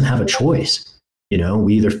doesn't have a choice.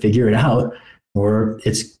 We either figure it out or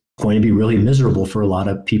it's going to be really miserable for a lot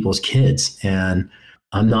of people's kids. And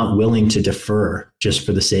I'm not willing to defer just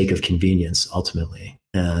for the sake of convenience, ultimately.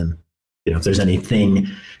 And, if there's anything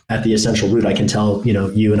at the essential root, I can tell,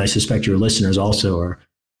 you, and I suspect your listeners also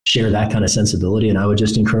share that kind of sensibility. And I would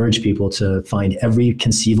just encourage people to find every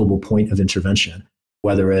conceivable point of intervention,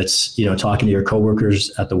 whether it's, talking to your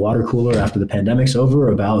coworkers at the water cooler after the pandemic's over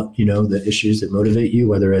about, the issues that motivate you,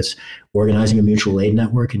 whether it's organizing a mutual aid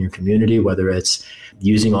network in your community, whether it's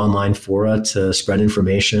using online fora to spread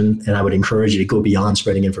information. And I would encourage you to go beyond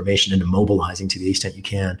spreading information into mobilizing to the extent you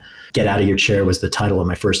can. Get Out of Your Chair was the title of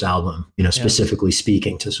my first album, specifically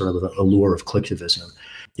speaking to sort of the allure of collectivism.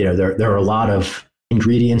 There are a lot of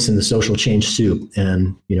ingredients in the social change soup,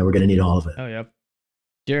 and, we're going to need all of it. Oh, yeah.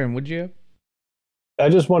 Darren, would you? I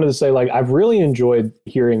just wanted to say, I've really enjoyed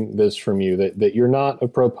hearing this from you, that you're not a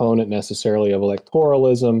proponent necessarily of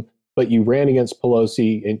electoralism, but you ran against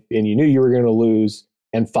Pelosi and you knew you were going to lose,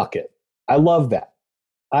 and fuck it. I love that.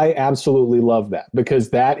 I absolutely love that, because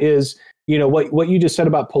that is, what you just said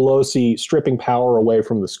about Pelosi stripping power away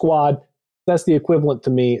from the squad. That's the equivalent to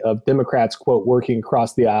me of Democrats, quote, working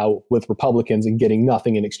across the aisle with Republicans and getting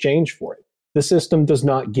nothing in exchange for it. The system does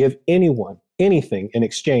not give anyone anything in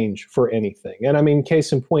exchange for anything. And I mean,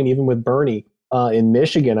 case in point, even with Bernie in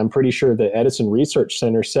Michigan, I'm pretty sure the Edison Research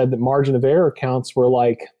Center said that margin of error counts were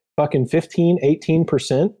like fucking 15,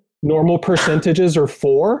 18%. Normal percentages are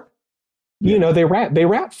 4. You know, they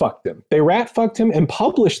rat fucked him. They rat fucked him and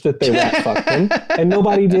published that they rat fucked him, and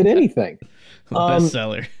nobody did anything.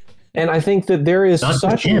 Bestseller. And I think that there is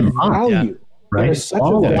such a value, right? there is such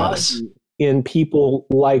a value in people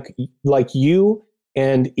like you,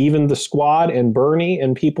 and even the squad and Bernie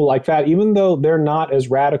and people like that. Even though they're not as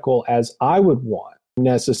radical as I would want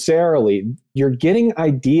necessarily, you're getting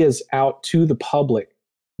ideas out to the public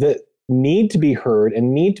that need to be heard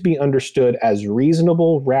and need to be understood as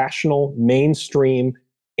reasonable, rational, mainstream,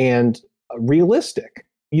 and realistic.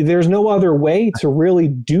 There's no other way to really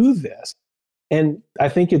do this. And I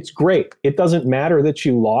think it's great. It doesn't matter that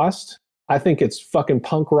you lost. I think it's fucking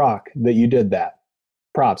punk rock that you did that.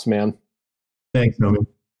 Props, man. Thanks, Norman.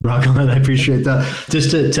 Rock on. I appreciate that.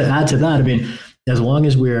 Just to add to that, I mean, as long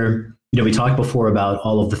as we're, we talked before about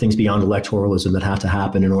all of the things beyond electoralism that have to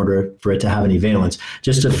happen in order for it to have any valence.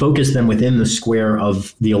 Just to focus them within the square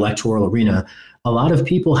of the electoral arena, a lot of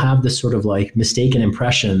people have this sort of like mistaken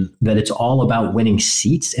impression that it's all about winning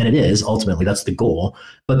seats, and it is, ultimately, that's the goal.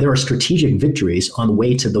 But there are strategic victories on the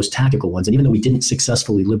way to those tactical ones. And even though we didn't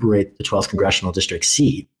successfully liberate the 12th congressional district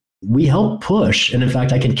seat, we helped push, and in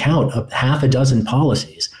fact, I can count up half a dozen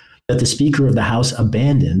policies that the Speaker of the House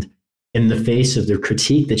abandoned in the face of the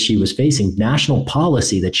critique that she was facing, national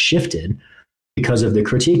policy that shifted because of the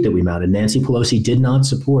critique that we mounted. Nancy Pelosi did not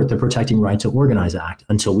support the Protecting Right to Organize Act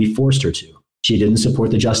until we forced her to. She didn't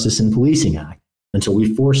support the Justice and Policing Act until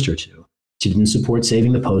we forced her to. She didn't support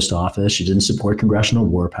saving the post office. She didn't support congressional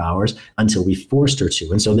war powers until we forced her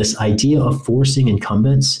to. And so this idea of forcing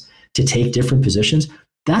incumbents to take different positions,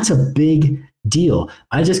 that's a big deal.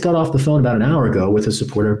 I just got off the phone about an hour ago with a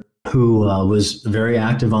supporter who was a very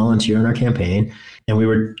active volunteer in our campaign. And we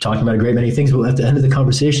were talking about a great many things. But at the end of the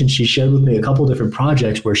conversation, she shared with me a couple different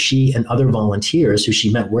projects where she and other volunteers who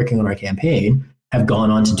she met working on our campaign have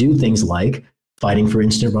gone on to do things like fighting for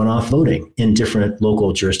instant runoff voting in different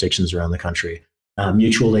local jurisdictions around the country.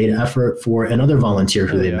 Mutual aid effort for another volunteer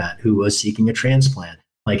who they met who was seeking a transplant.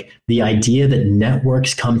 Like the idea that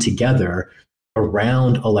networks come together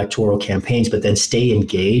around electoral campaigns, but then stay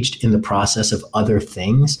engaged in the process of other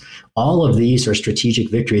things. All of these are strategic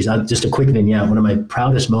victories. Just a quick vignette, one of my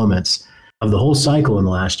proudest moments of the whole cycle in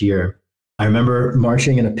the last year. I remember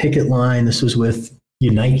marching in a picket line. This was with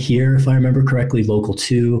Unite Here, if I remember correctly, Local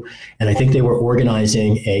 2. And I think they were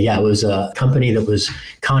organizing it was a company that was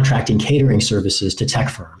contracting catering services to tech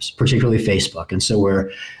firms, particularly Facebook. And so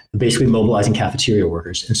we're basically mobilizing cafeteria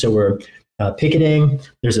workers. And so we're picketing.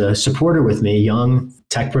 There's a supporter with me, young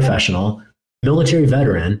tech professional, military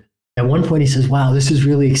veteran. At one point he says, wow, this is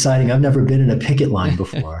really exciting. I've never been in a picket line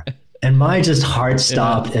before. And my just heart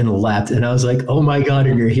stopped and leapt. And I was like, oh my God,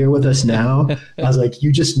 and you're here with us now? I was like,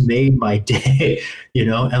 you just made my day,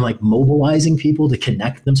 and like mobilizing people to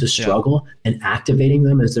connect them to struggle and activating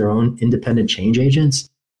them as their own independent change agents.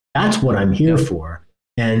 That's what I'm here for.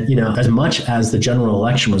 And, as much as the general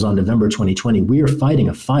election was on November 2020, we are fighting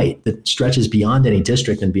a fight that stretches beyond any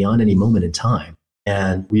district and beyond any moment in time.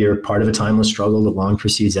 And we are part of a timeless struggle that long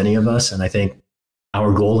precedes any of us. And I think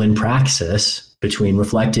our goal in praxis, between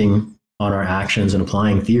reflecting on our actions and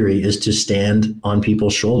applying theory, is to stand on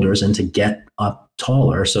people's shoulders and to get up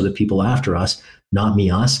taller so that people after us, not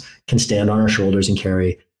me, us, can stand on our shoulders and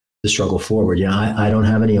carry the struggle forward. I don't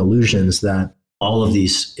have any illusions that all of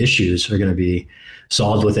these issues are going to be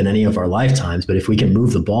solved within any of our lifetimes. But if we can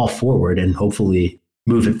move the ball forward and hopefully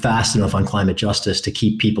move it fast enough on climate justice to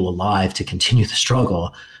keep people alive, to continue the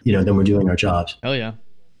struggle, then we're doing our jobs. Oh, yeah.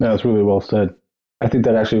 No, that's really well said. I think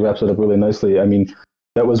that actually wraps it up really nicely. I mean,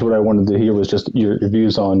 that was what I wanted to hear, was just your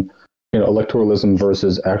views on, electoralism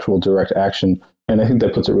versus actual direct action. And I think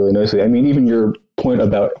that puts it really nicely. I mean, even your point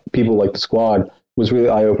about people like the Squad was really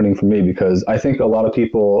eye-opening for me, because I think a lot of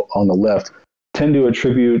people on the left tend to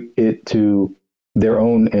attribute it to their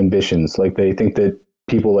own ambitions. Like they think that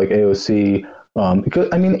people like AOC, because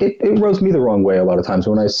I mean, it rubs me the wrong way a lot of times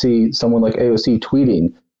when I see someone like AOC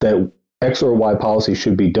tweeting that X or Y policy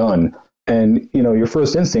should be done. And, your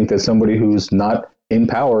first instinct as somebody who's not in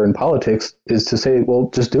power in politics is to say, well,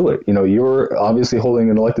 just do it. You're obviously holding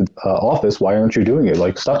an elected office. Why aren't you doing it?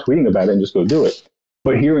 Like, stop tweeting about it and just go do it.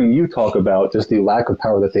 But hearing you talk about just the lack of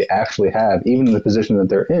power that they actually have, even in the position that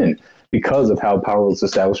they're in, because of how powerless the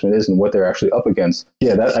establishment is and what they're actually up against.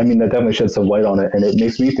 Yeah, that definitely sheds some light on it. And it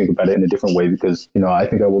makes me think about it in a different way, because, I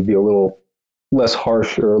think I will be a little less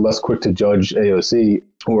harsh or less quick to judge AOC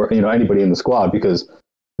or, anybody in the Squad, because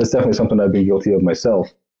that's definitely something I've been guilty of myself.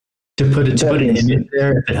 To put an image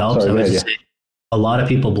there, if it helps, a lot of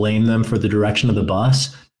people blame them for the direction of the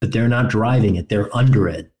bus, but they're not driving it. They're under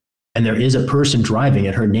it. And there is a person driving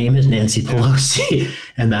it. Her name is Nancy Pelosi.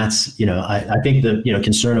 And that's, I think the,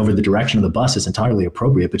 concern over the direction of the bus is entirely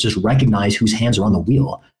appropriate, but just recognize whose hands are on the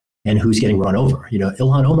wheel and who's getting run over.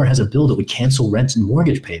 Ilhan Omar has a bill that would cancel rent and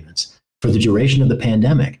mortgage payments for the duration of the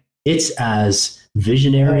pandemic. It's as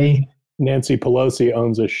visionary. Nancy Pelosi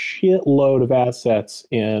owns a shitload of assets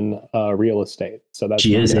in real estate. So that's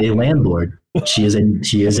she is a landlord. She is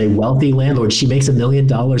a wealthy landlord. She makes $1 million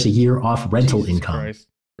a year off rental income. Christ.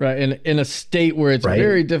 Right, in a state where it's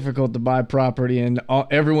very difficult to buy property, and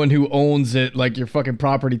everyone who owns it, like your fucking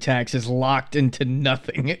property tax, is locked into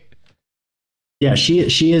nothing. Yeah, she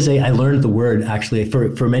is I learned the word actually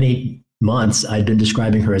for many months. I'd been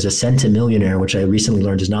describing her as a centimillionaire, which I recently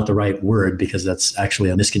learned is not the right word because that's actually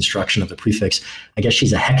a misconstruction of the prefix. I guess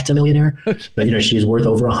she's a hectamillionaire, but she is worth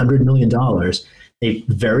over $100 million. A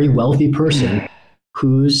very wealthy person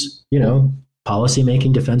who's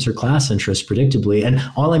policymaking defends her class interests predictably. And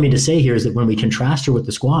all I mean to say here is that when we contrast her with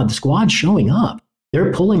the squad's showing up.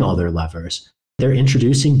 They're pulling all their levers. They're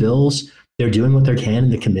introducing bills. They're doing what they can in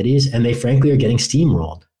the committees, and they frankly are getting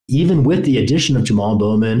steamrolled. Even with the addition of Jamal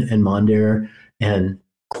Bowman and Mondaire and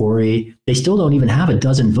Corey, they still don't even have a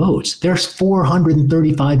dozen votes. There's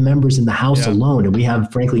 435 members in the House alone, and we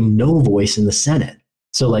have frankly no voice in the Senate.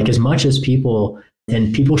 So as much as people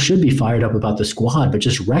should be fired up about the squad, but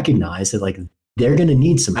just recognize that they're going to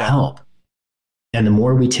need some help. And the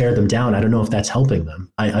more we tear them down, I don't know if that's helping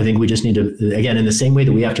them. I think we just need to, again, in the same way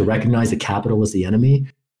that we have to recognize the capital as the enemy,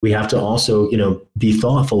 we have to also, be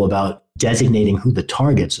thoughtful about designating who the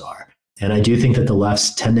targets are. And I do think that the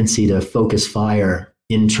left's tendency to focus fire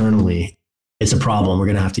internally is a problem. We're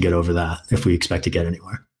going to have to get over that if we expect to get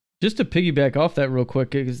anywhere. Just to piggyback off that real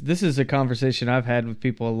quick, because this is a conversation I've had with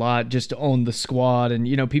people a lot just on the squad,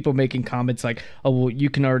 and people making comments like, oh, well,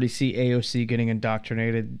 you can already see AOC getting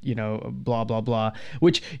indoctrinated, blah, blah, blah,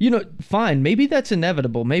 which, fine, maybe that's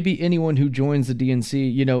inevitable. Maybe anyone who joins the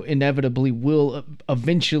DNC, inevitably will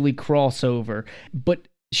eventually cross over. But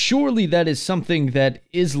surely that is something that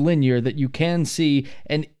is linear, that you can see.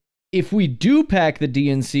 And if we do pack the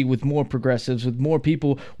DNC with more progressives, with more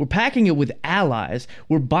people, we're packing it with allies.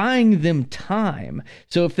 We're buying them time.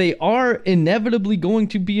 So if they are inevitably going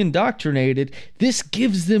to be indoctrinated, this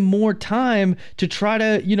gives them more time to try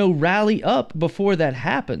to, rally up before that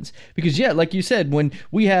happens. Because, like you said, when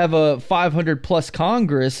we have a 500 plus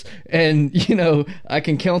Congress and, I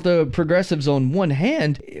can count the progressives on one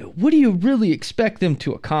hand, what do you really expect them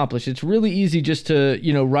to accomplish? It's really easy just to,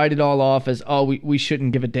 write it all off as, oh, we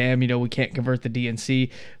shouldn't give a damn. We can't convert the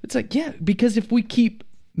DNC. It's because if we keep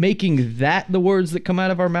making that the words that come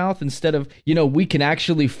out of our mouth instead of, we can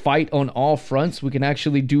actually fight on all fronts, we can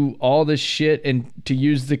actually do all this shit, and to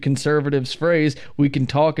use the conservatives' phrase, we can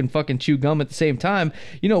talk and fucking chew gum at the same time.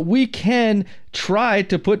 We can try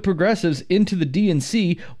to put progressives into the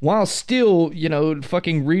DNC while still,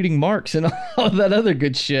 fucking reading Marx and all that other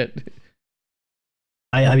good shit.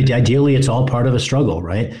 I mean, ideally, it's all part of a struggle,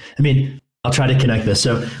 right? I mean, I'll try to connect this.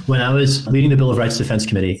 So when I was leading the Bill of Rights Defense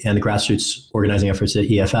Committee and the grassroots organizing efforts at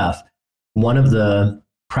EFF, one of the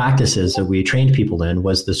practices that we trained people in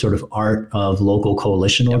was the sort of art of local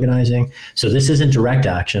coalition organizing. So this isn't direct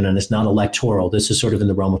action and it's not electoral. This is sort of in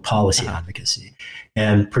the realm of policy advocacy.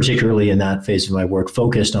 And particularly in that phase of my work,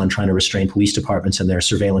 focused on trying to restrain police departments and their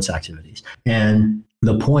surveillance activities. And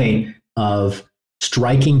the point of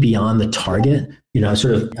striking beyond the target,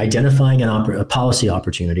 sort of identifying a policy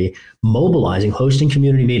opportunity, mobilizing, hosting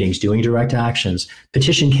community meetings, doing direct actions,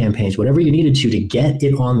 petition campaigns, whatever you needed to get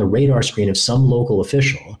it on the radar screen of some local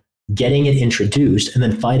official, getting it introduced, and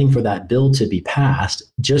then fighting for that bill to be passed,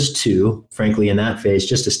 just to, frankly, in that phase,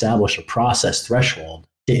 just establish a process threshold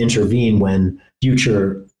to intervene when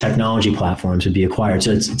future technology platforms would be acquired.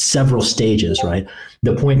 So it's several stages, right?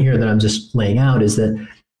 The point here that I'm just laying out is that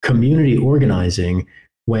community organizing,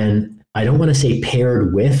 when I don't want to say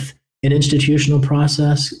paired with an institutional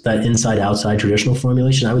process, that inside-outside traditional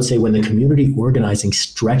formulation, I would say when the community organizing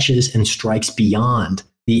stretches and strikes beyond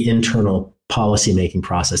the internal policymaking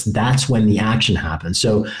process, that's when the action happens.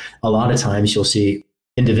 So a lot of times you'll see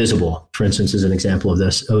Indivisible, for instance, is an example of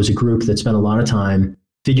this. It was a group that spent a lot of time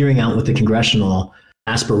figuring out what the congressional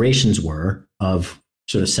aspirations were of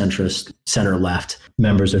sort of centrist, center-left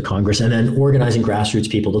members of Congress, and then organizing grassroots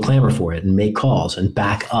people to clamor for it and make calls and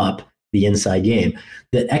back up the inside game.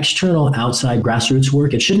 The external outside grassroots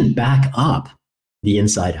work, it shouldn't back up the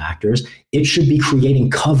inside actors. It should be creating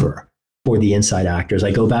cover for the inside actors.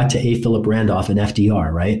 I go back to A. Philip Randolph and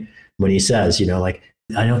FDR, right? When he says, I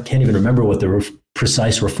can't even remember what the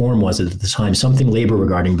precise reform was at the time, something labor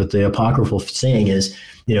regarding, but the apocryphal saying is,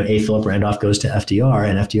 A. Philip Randolph goes to FDR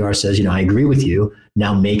and FDR says, I agree with you.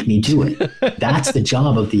 Now make me do it. That's the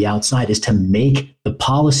job of the outside, is to make the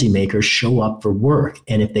policymakers show up for work.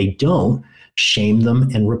 And if they don't, shame them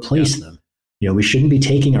and replace them. We shouldn't be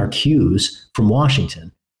taking our cues from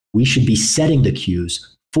Washington. We should be setting the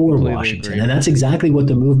cues for Washington. And that's exactly what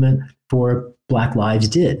the movement for Black Lives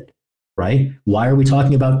did, right? Why are we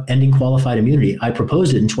talking about ending qualified immunity? I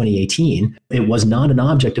proposed it in 2018. It was not an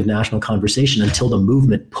object of national conversation until the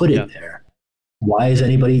movement put it there. Why is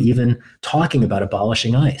anybody even talking about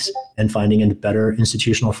abolishing ICE and finding a better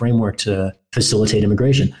institutional framework to facilitate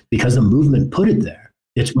immigration? Because the movement put it there.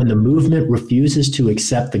 It's when the movement refuses to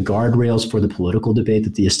accept the guardrails for the political debate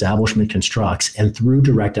that the establishment constructs, and through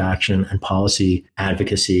direct action and policy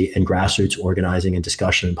advocacy and grassroots organizing and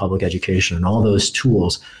discussion and public education and all those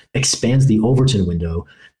tools, expands the Overton window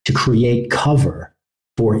to create cover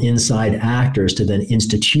for inside actors to then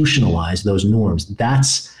institutionalize those norms.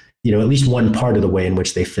 That's, at least one part of the way in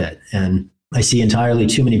which they fit. And I see entirely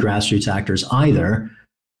too many grassroots actors either,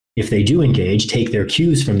 if they do engage, take their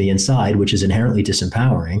cues from the inside, which is inherently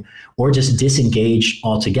disempowering, or just disengage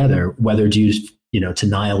altogether, whether due to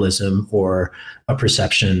nihilism or a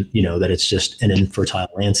perception, that it's just an infertile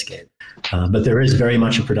landscape. But there is very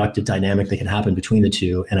much a productive dynamic that can happen between the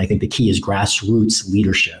two. And I think the key is grassroots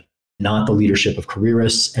leadership, not the leadership of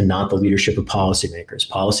careerists and not the leadership of policymakers.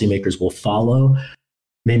 Policymakers will follow.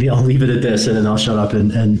 Maybe I'll leave it at this and then I'll shut up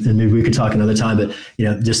and maybe we could talk another time. But,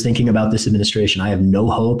 just thinking about this administration, I have no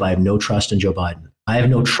hope. I have no trust in Joe Biden. I have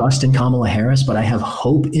no trust in Kamala Harris, but I have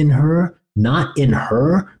hope in her, not in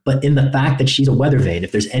her, but in the fact that she's a weather vane.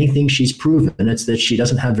 If there's anything she's proven, it's that she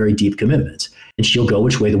doesn't have very deep commitments and she'll go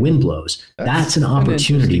which way the wind blows. That's an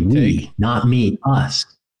opportunity. We, not me, us.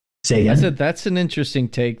 Say again. That's an interesting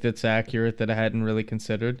take that's accurate that I hadn't really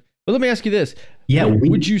considered. But let me ask you this. Yeah,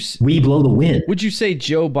 we blow the wind. Would you say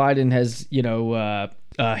Joe Biden has,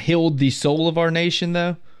 healed the soul of our nation,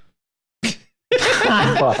 though?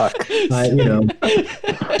 Fuck.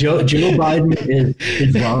 Joe Biden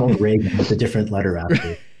is Ronald Reagan with a different letter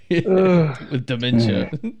after. With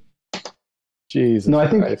dementia. Jesus. No,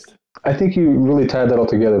 I think you really tied that all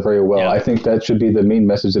together very well. Yeah. I think that should be the main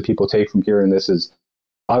message that people take from hearing this, is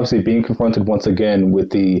obviously being confronted once again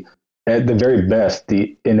with at the very best,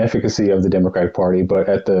 the inefficacy of the Democratic Party, but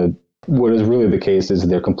what is really the case is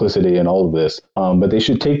their complicity in all of this. But they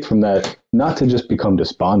should take from that not to just become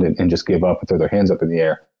despondent and just give up and throw their hands up in the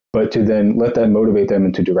air, but to then let that motivate them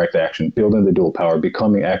into direct action, building the dual power,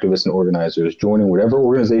 becoming activists and organizers, joining whatever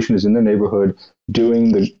organization is in their neighborhood,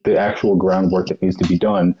 doing the actual groundwork that needs to be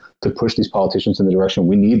done to push these politicians in the direction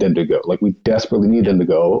we need them to go. Like, we desperately need them to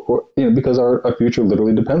go, or because our future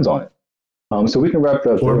literally depends on it. So we can wrap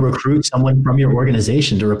that up. Or recruit someone from your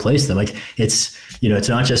organization to replace them. Like, it's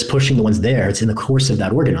not just pushing the ones there. It's in the course of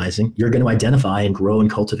that organizing, you're going to identify and grow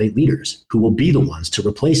and cultivate leaders who will be the ones to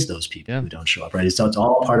replace those people who don't show up, right? So it's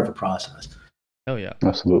all part of a process. Hell yeah.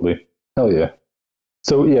 Absolutely. Hell yeah.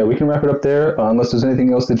 So yeah, we can wrap it up there. Unless there's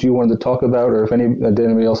anything else that you wanted to talk about, or if did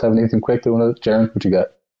anybody else have anything quick to want to, Jaron, what you got?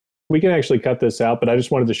 We can actually cut this out, but I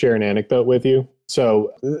just wanted to share an anecdote with you.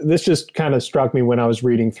 So this just kind of struck me when I was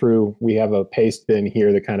reading through. We have a paste bin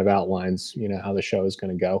here that kind of outlines, how the show is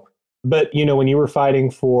going to go. But, when you were fighting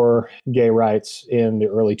for gay rights in the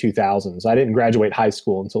early 2000s, I didn't graduate high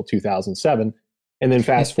school until 2007. And then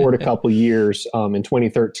fast forward a couple of years, in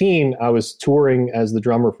 2013, I was touring as the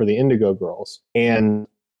drummer for the Indigo Girls. And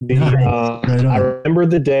I remember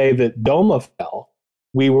the day that Doma fell.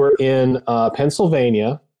 We were in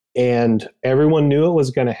Pennsylvania, and everyone knew it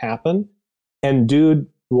was going to happen. And dude,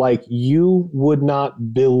 like, you would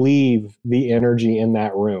not believe the energy in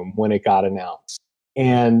that room when it got announced.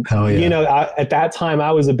 And, at that time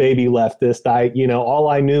I was a baby leftist. All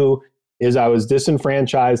I knew is I was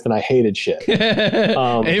disenfranchised and I hated shit. But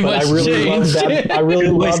I really loved that. I really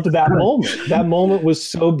loved that moment. That moment was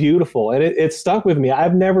so beautiful, and it stuck with me.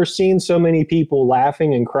 I've never seen so many people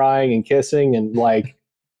laughing and crying and kissing, and like,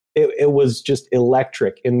 it was just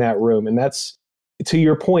electric in that room. And that's, to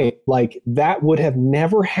your point, like, that would have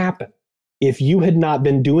never happened if you had not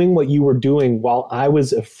been doing what you were doing while I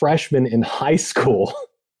was a freshman in high school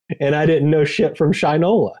and I didn't know shit from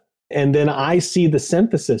Shinola. And then I see the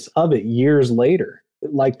synthesis of it years later.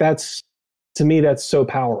 Like, to me, that's so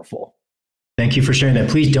powerful. Thank you for sharing that.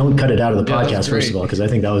 Please don't cut it out of the podcast, first of all, because I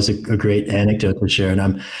think that was a great anecdote to share.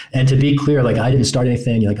 And to be clear, like, I didn't start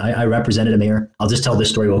anything. Like, I represented a mayor. I'll just tell this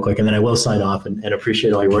story real quick, and then I will sign off and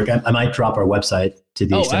appreciate all your work. I might drop our website to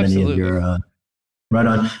the extent any of your right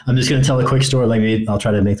on. I'm just going to tell a quick story. Like, I'll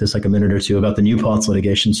try to make this like a minute or two about the New Paltz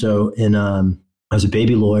litigation. So in I was a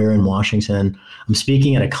baby lawyer in Washington. I'm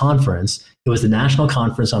speaking at a conference. It was the National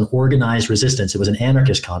Conference on Organized Resistance. It was an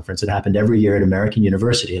anarchist conference. It happened every year at American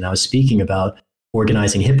University. And I was speaking about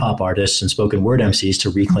organizing hip hop artists and spoken word MCs to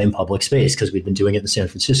reclaim public space, because we'd been doing it in San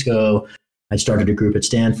Francisco. I started a group at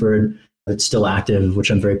Stanford. It's still active,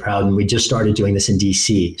 which I'm very proud. And we just started doing this in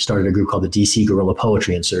DC, started a group called the DC Guerrilla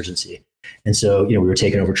Poetry Insurgency. And so, we were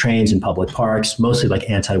taking over trains in public parks, mostly like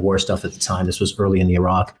anti-war stuff at the time. This was early in the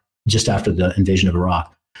Iraq, just after the invasion of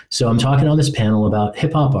Iraq. So I'm talking on this panel about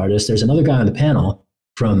hip hop artists. There's another guy on the panel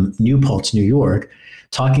from New Paltz, New York,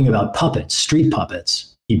 talking about puppets, street puppets.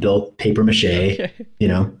 He built paper mache,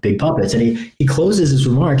 big puppets. And he closes his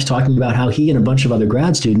remarks talking about how he and a bunch of other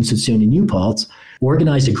grad students at SUNY New Paltz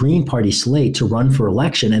organized a Green Party slate to run for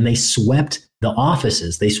election. And they swept the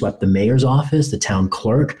offices. They swept the mayor's office, the town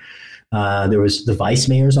clerk. There was the vice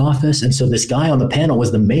mayor's office. And so this guy on the panel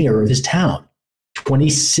was the mayor of his town.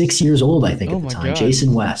 26 years old, I think, at the time. God.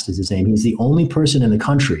 Jason West is his name. He's the only person in the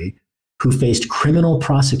country who faced criminal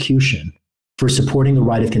prosecution for supporting the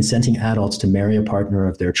right of consenting adults to marry a partner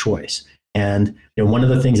of their choice. And one of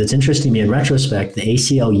the things that's interesting to me in retrospect, the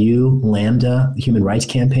ACLU, Lambda, the Human Rights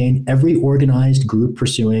Campaign, every organized group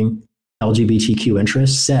pursuing LGBTQ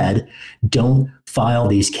interests said, don't file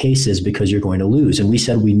these cases because you're going to lose. And we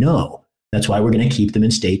said, we know. That's why we're going to keep them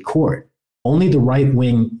in state court. Only the right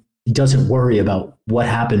wing doesn't worry about what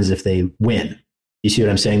happens if they win. You see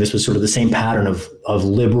what I'm saying? This was sort of the same pattern of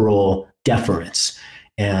liberal deference.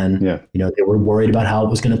 And, they were worried about how it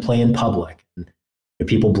was going to play in public. And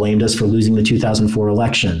people blamed us for losing the 2004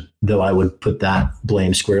 election, though I would put that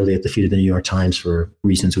blame squarely at the feet of the New York Times for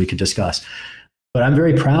reasons we could discuss. But I'm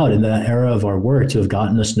very proud in that era of our work to have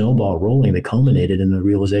gotten a snowball rolling that culminated in the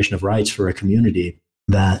realization of rights for a community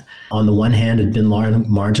that on the one hand had been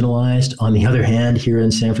marginalized. On the other hand, here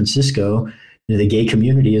in San Francisco, the gay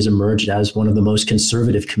community has emerged as one of the most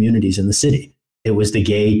conservative communities in the city. It was the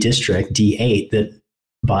gay district, D8, that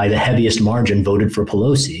by the heaviest margin voted for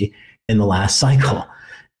Pelosi in the last cycle.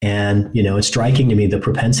 And, it's striking to me the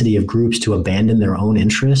propensity of groups to abandon their own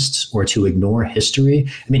interests or to ignore history.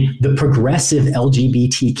 I mean, the progressive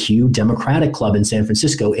LGBTQ Democratic Club in San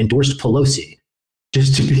Francisco endorsed Pelosi,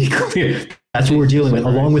 just to be clear. That's what we're dealing with,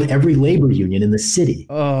 along with every labor union in the city.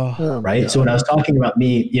 Right. So when I was talking about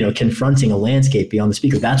me, confronting a landscape beyond the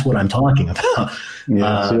speaker, that's what I'm talking about.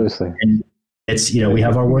 Yeah, seriously. And it's, we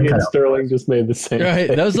have our work cut out. Sterling just made the same.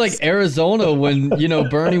 Right. That was like Arizona when,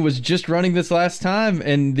 Bernie was just running this last time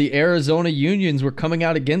and the Arizona unions were coming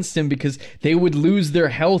out against him because they would lose their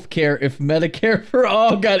health care if Medicare for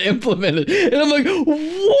all got implemented. And I'm like,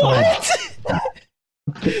 what?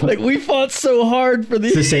 Like, we fought so hard for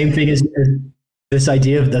these. The same thing as this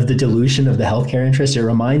idea of the dilution of the healthcare interest. It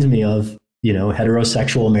reminds me of,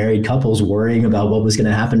 heterosexual married couples worrying about what was going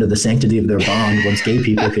to happen to the sanctity of their bond once gay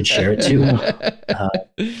people could share it too.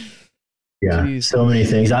 Jeez. So many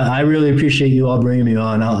things. I really appreciate you all bringing me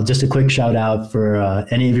on. Just a quick shout out for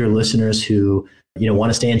any of your listeners who, want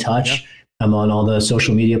to stay in touch. Yeah. I'm on all the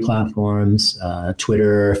social media platforms,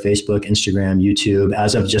 Twitter, Facebook, Instagram, YouTube.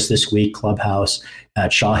 As of just this week, Clubhouse at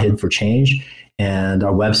Shahid for Change, and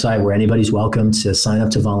our website where anybody's welcome to sign up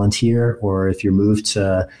to volunteer, or if you're moved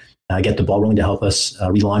to get the ball rolling to help us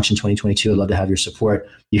relaunch in 2022, I'd love to have your support.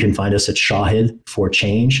 You can find us at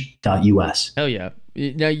shahidforchange.us. Oh, yeah.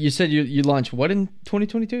 Now, you said you launched what in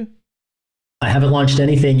 2022? I haven't launched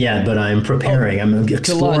anything yet, but I'm preparing. I'm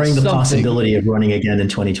exploring the possibility of running again in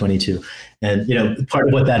 2022. And, part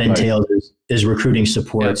of what that entails is recruiting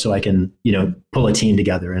support so I can, pull a team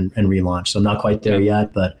together and relaunch. So I'm not quite there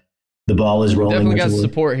yet, but the ball is rolling. Definitely got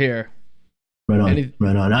support here. Right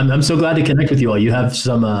on. I'm so glad to connect with you all. You have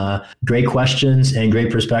some great questions and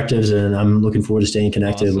great perspectives, and I'm looking forward to staying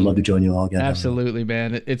connected. Awesome. Would love to join you all again. Absolutely,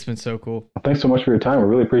 man. It's been so cool. Thanks so much for your time. I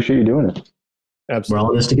really appreciate you doing it. Absolutely. We're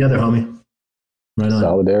all in this together, homie. Right on.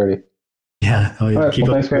 Solidarity. Yeah. All right.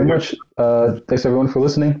 Well, thanks very much. Thanks everyone for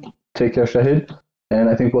listening. Take care, Shahid. And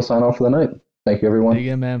I think we'll sign off for the night. Thank you, everyone. See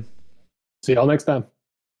you again, man. See y'all next time.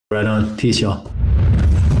 Right on. Peace, y'all.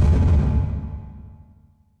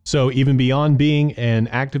 So even beyond being an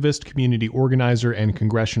activist, community organizer, and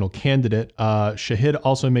congressional candidate, Shahid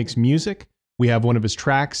also makes music. We have one of his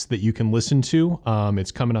tracks that you can listen to.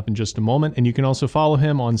 It's coming up in just a moment. And you can also follow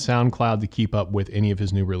him on SoundCloud to keep up with any of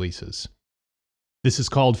his new releases. This is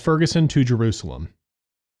called Ferguson to Jerusalem.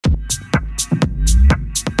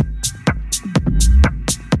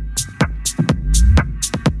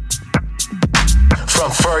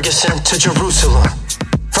 From Ferguson to Jerusalem.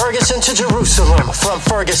 Ferguson to Jerusalem. From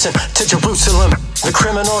Ferguson to Jerusalem. The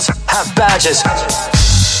criminals have badges.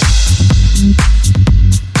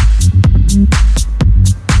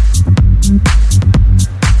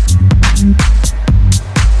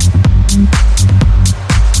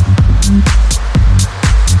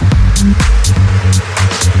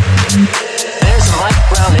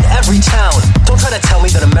 Trying to tell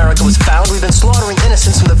me that America was found. We've been slaughtering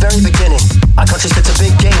innocents from the very beginning. Our country spits a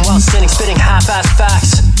big game while spitting half-assed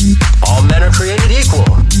facts. All men are created equal.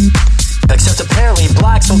 Except apparently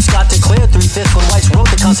black folks got declared 3/5 when whites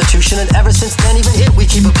wrote the Constitution, and ever since then, even it we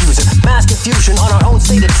keep abusing. Mass confusion on our own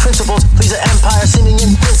stated principles. Please an empire seeming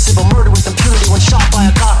invincible. Murder with impunity when shot by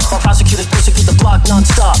a cop, while prosecutors persecute the block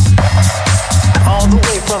non-stop. All the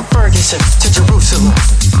way from Ferguson to Jerusalem.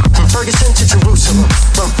 From Ferguson to Jerusalem.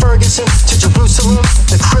 From Ferguson to Jerusalem.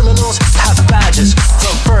 The criminals have badges.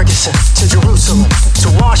 From Ferguson to Jerusalem. To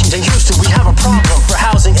Washington, Houston, we have a problem. For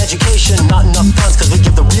housing, education, not enough funds, cause we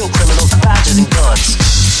give the real criminals badges and guns.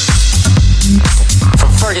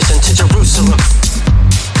 From Ferguson to Jerusalem.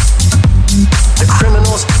 The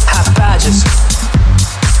criminals have badges.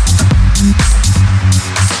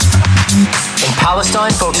 In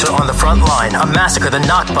Palestine, folks are on the front line. A massacre, the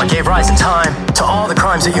Nakba, gave rise in time to all the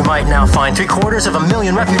crimes that you might now find.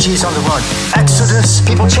 750,000 refugees on the run. Exodus,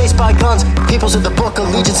 people chased by guns. Peoples of the book,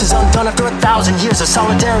 allegiance is undone after 1,000 years of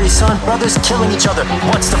solidarity, son. Brothers killing each other.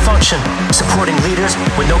 What's the function? Supporting leaders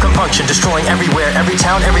with no compunction. Destroying everywhere, every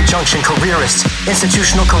town, every junction. Careerists,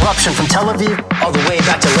 institutional corruption from Tel Aviv all the way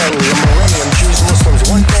back to Langley. A millennium, Jews, Muslims,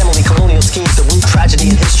 one family, colonial schemes, the root tragedy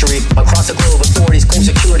in history. Across the globe, authorities claim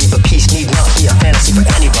security, but peace need not be a fantasy for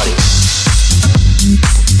anybody.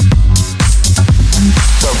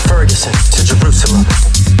 From Ferguson to Jerusalem.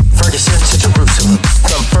 Ferguson to Jerusalem.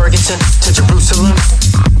 From Ferguson to Jerusalem.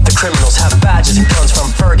 The criminals have badges and guns.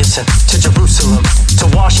 From Ferguson to Jerusalem. To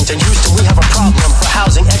Washington, Houston, we have a problem. For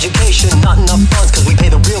housing, education, not enough funds, cause we pay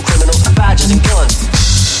the real criminals badges and guns.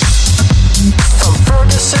 From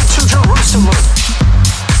Ferguson to Jerusalem.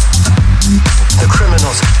 The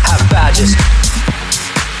criminals have badges.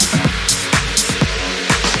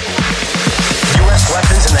 U.S.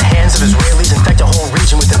 weapons in the hands of Israelis infect a whole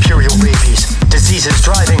region with imperial rabies. Diseases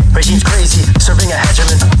driving regimes crazy, serving a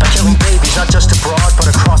hegemon by killing babies, not just abroad, but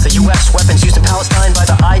across the U.S. Weapons used in Palestine by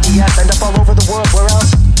the IDF end up all over the world. Where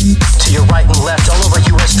else? To your right and left, all over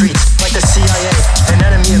U.S. streets, like the CIA, an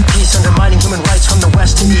enemy of peace, undermining human rights from the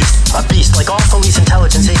west to east. A beast like all police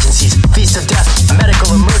intelligence agencies. Feast of death,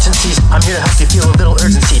 medical emergencies. I'm here to help you feel a little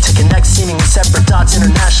urgency, to connect seemingly separate dots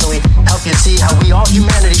internationally. Help you see how we all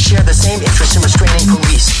humanity share the same interest in restraining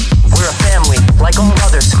police. We're a family, like all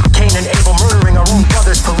others. Cain and Abel murdering our own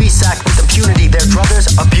brothers. Police act with impunity, their druthers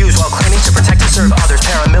abuse while claiming to protect and serve others.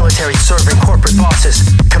 Paramilitary serving corporate bosses.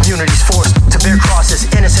 Communities forced to bear crosses.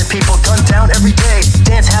 Innocent people gunned down every day.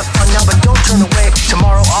 Dance, have fun now, but don't turn away.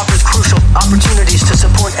 Tomorrow offers crucial opportunities to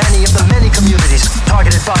support any of the many communities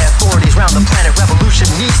targeted by authorities round the planet. Revolution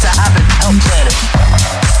needs to happen. Help planet.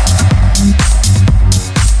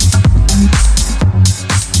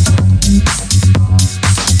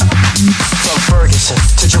 From Ferguson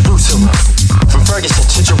to Jerusalem. From Ferguson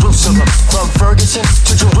to Jerusalem. From Ferguson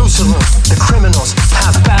to Jerusalem. The criminals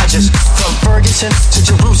have badges. From Ferguson to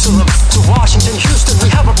Jerusalem. To Washington, Houston, we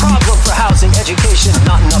have a problem. For housing, education,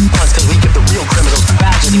 not enough funds, cause we give the real criminals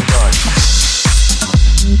badges and guns.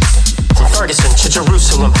 From Ferguson to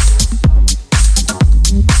Jerusalem.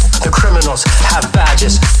 The criminals have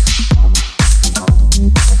badges.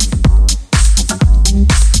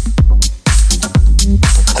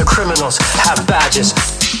 The criminals have badges.